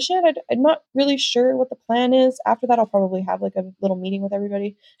finish it, I'm not really sure what the plan is. After that, I'll probably have like a little meeting with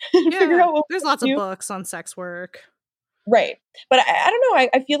everybody and figure out what there's lots of books on sex work. Right. But I don't know.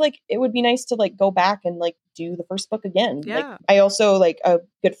 I feel like it would be nice to like go back and like do the first book again. Yeah. Like I also like a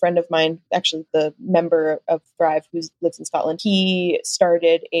good friend of mine, actually the member of Thrive who lives in Scotland. He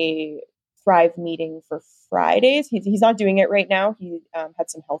started a Thrive meeting for Fridays. He's not doing it right now. He had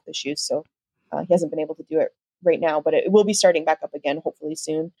some health issues, so he hasn't been able to do it right now, but it will be starting back up again, hopefully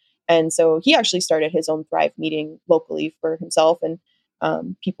soon. And so he actually started his own Thrive meeting locally for himself and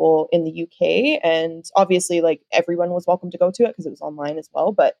people in the UK. And obviously like everyone was welcome to go to it because it was online as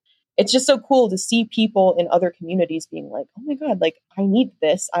well. But it's just so cool to see people in other communities being like, oh my God, like I need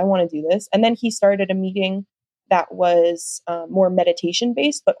this. I want to do this. And then he started a meeting that was more meditation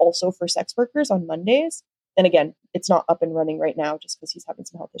based, but also for sex workers on Mondays. And again, it's not up and running right now just because he's having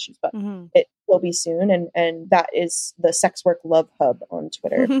some health issues, but it will be soon. And that is the Sex Work Love Hub on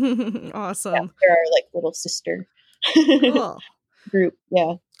Twitter. Awesome. Yeah, they're our like little sister group.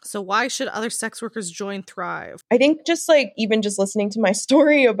 Yeah. So why should other sex workers join Thrive? I think just like even just listening to my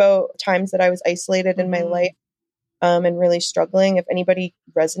story about times that I was isolated in my life and really struggling, if anybody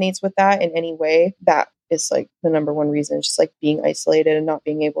resonates with that in any way, that is like the number one reason. It's just like being isolated and not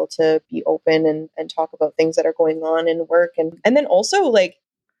being able to be open and talk about things that are going on in work. And then also like,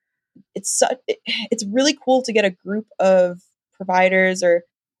 it's really cool to get a group of providers or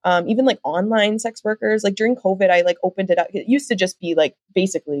even like online sex workers. Like during COVID, I like opened it up. It used to just be like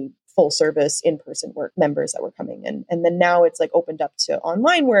basically full service in-person work members that were coming in. And then now it's like opened up to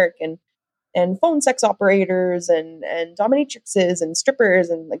online work and phone sex operators and dominatrixes and strippers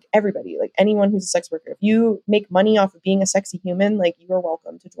and like everybody, like anyone who's a sex worker. If you make money off of being a sexy human, like you are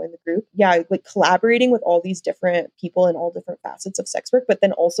welcome to join the group. Yeah, like collaborating with all these different people in all different facets of sex work, but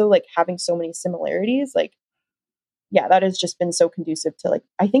then also like having so many similarities, like, yeah, that has just been so conducive to like,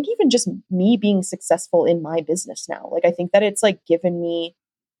 I think even just me being successful in my business now. Like, I think that it's like given me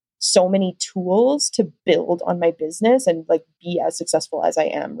so many tools to build on my business and like be as successful as I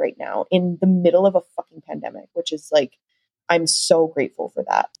am right now in the middle of a fucking pandemic, which is like, I'm so grateful for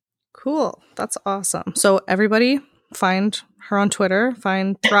that. Cool. That's awesome. So everybody find her on Twitter,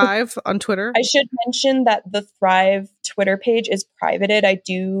 find Thrive on Twitter. I should mention that the Thrive Twitter page is privated. I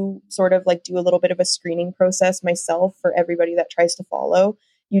do sort of like do a little bit of a screening process myself for everybody that tries to follow.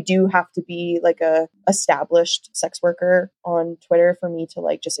 You do have to be like a established sex worker on Twitter for me to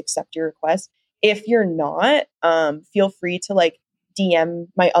like just accept your request. If you're not, feel free to like DM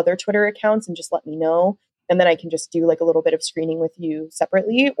my other Twitter accounts and just let me know. And then I can just do like a little bit of screening with you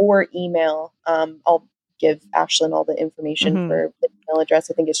separately or email. I'll give Ashlyn all the information for the email address.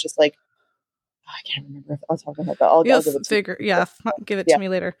 I think it's just like, I can't remember if I'll talk about that, but I'll give it to you. Yeah, give it to me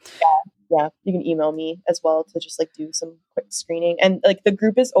later. Yeah, you can email me as well to just like do some quick screening. And like the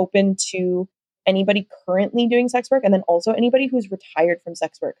group is open to anybody currently doing sex work and then also anybody who's retired from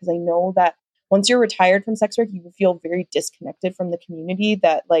sex work. Because I know that once you're retired from sex work, you feel very disconnected from the community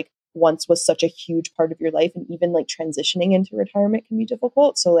that like once was such a huge part of your life, and even like transitioning into retirement can be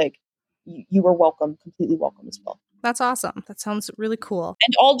difficult. So like you are welcome, completely welcome as well. That's awesome. That sounds really cool.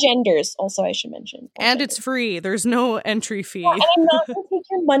 And all genders, also, I should mention. And genders. It's free. There's no entry fee. Yeah, and I'm not going to take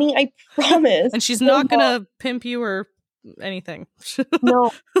your money, I promise. And she's not going to pimp you or anything.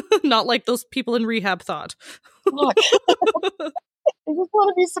 No. Not like those people in rehab thought. I just want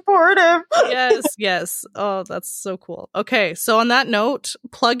to be supportive. Yes. Oh, that's so cool. Okay, so on that note,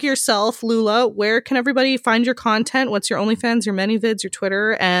 plug yourself, Lula. Where can everybody find your content? What's your OnlyFans, your ManyVids, your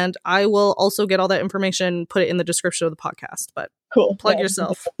Twitter? And I will also get all that information, put it in the description of the podcast. But cool. Plug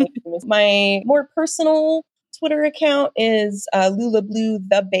yourself. My more personal Twitter account is Lula Blue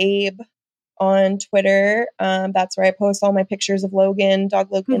the Babe on Twitter. That's where I post all my pictures of Logan,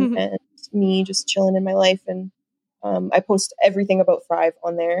 dog Logan, and me just chilling in my life. And I post everything about Thrive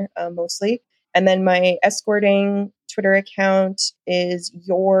on there mostly. And then my escorting Twitter account is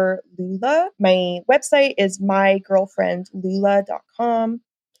Your Lula. My website is mygirlfriendlula.com.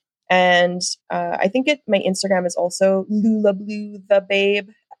 And I think my Instagram is also Lula Blue the Babe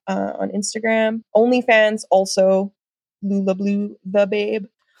on Instagram. OnlyFans also Lula Blue the Babe.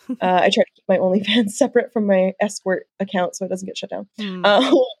 I try to keep my OnlyFans separate from my escort account so it doesn't get shut down.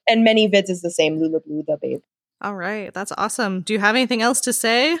 And Many Vids is the same, Lula Blue the Babe. All right, that's awesome. Do you have anything else to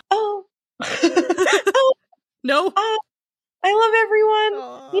say? Oh, No. I love everyone.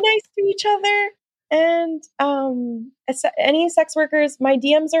 Aww. Be nice to each other. And any sex workers, my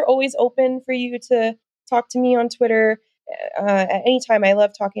DMs are always open for you to talk to me on Twitter at any time. I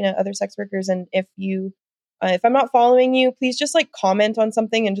love talking to other sex workers. And if I'm not following you, please just like comment on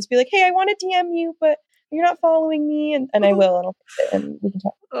something and just be like, hey, I want to DM you, but you're not following me. And I will, and I'll fix it and we can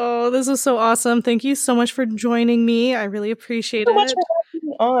talk. Oh, this is so awesome. Thank you so much for joining me. I really appreciate it. Thank you so much for having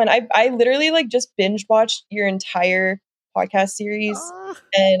me on. I literally like just binge watched your entire podcast series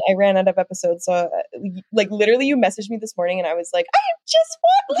and I ran out of episodes. So like literally you messaged me this morning and I was like, I just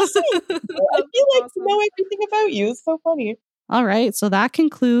want listening. I feel like awesome. Know everything about you. It's so funny. All right. So that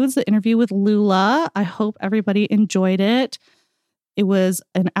concludes the interview with Lula. I hope everybody enjoyed it. It was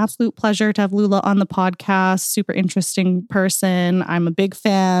an absolute pleasure to have Lula on the podcast. Super interesting person. I'm a big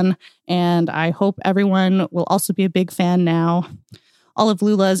fan, and I hope everyone will also be a big fan now. All of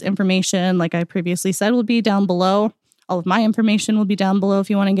Lula's information, like I previously said, will be down below. All of my information will be down below if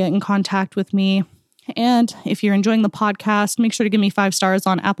you want to get in contact with me. And if you're enjoying the podcast, make sure to give me 5 stars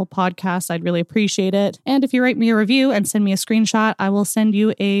on Apple Podcasts. I'd really appreciate it. And if you write me a review and send me a screenshot, I will send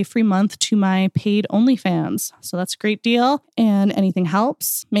you a free month to my paid OnlyFans. So that's a great deal. And anything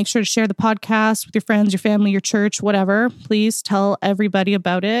helps. Make sure to share the podcast with your friends, your family, your church, whatever. Please tell everybody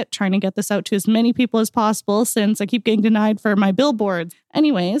about it. Trying to get this out to as many people as possible since I keep getting denied for my billboards.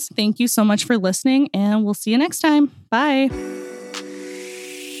 Anyways, thank you so much for listening, and we'll see you next time. Bye.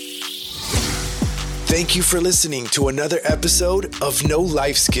 Thank you for listening to another episode of No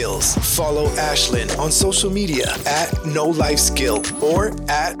Life Skills. Follow Ashlyn on social media at No Life Skill or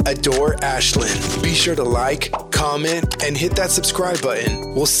at Adore Ashlyn. Be sure to like, comment, and hit that subscribe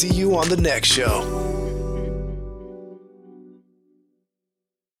button. We'll see you on the next show.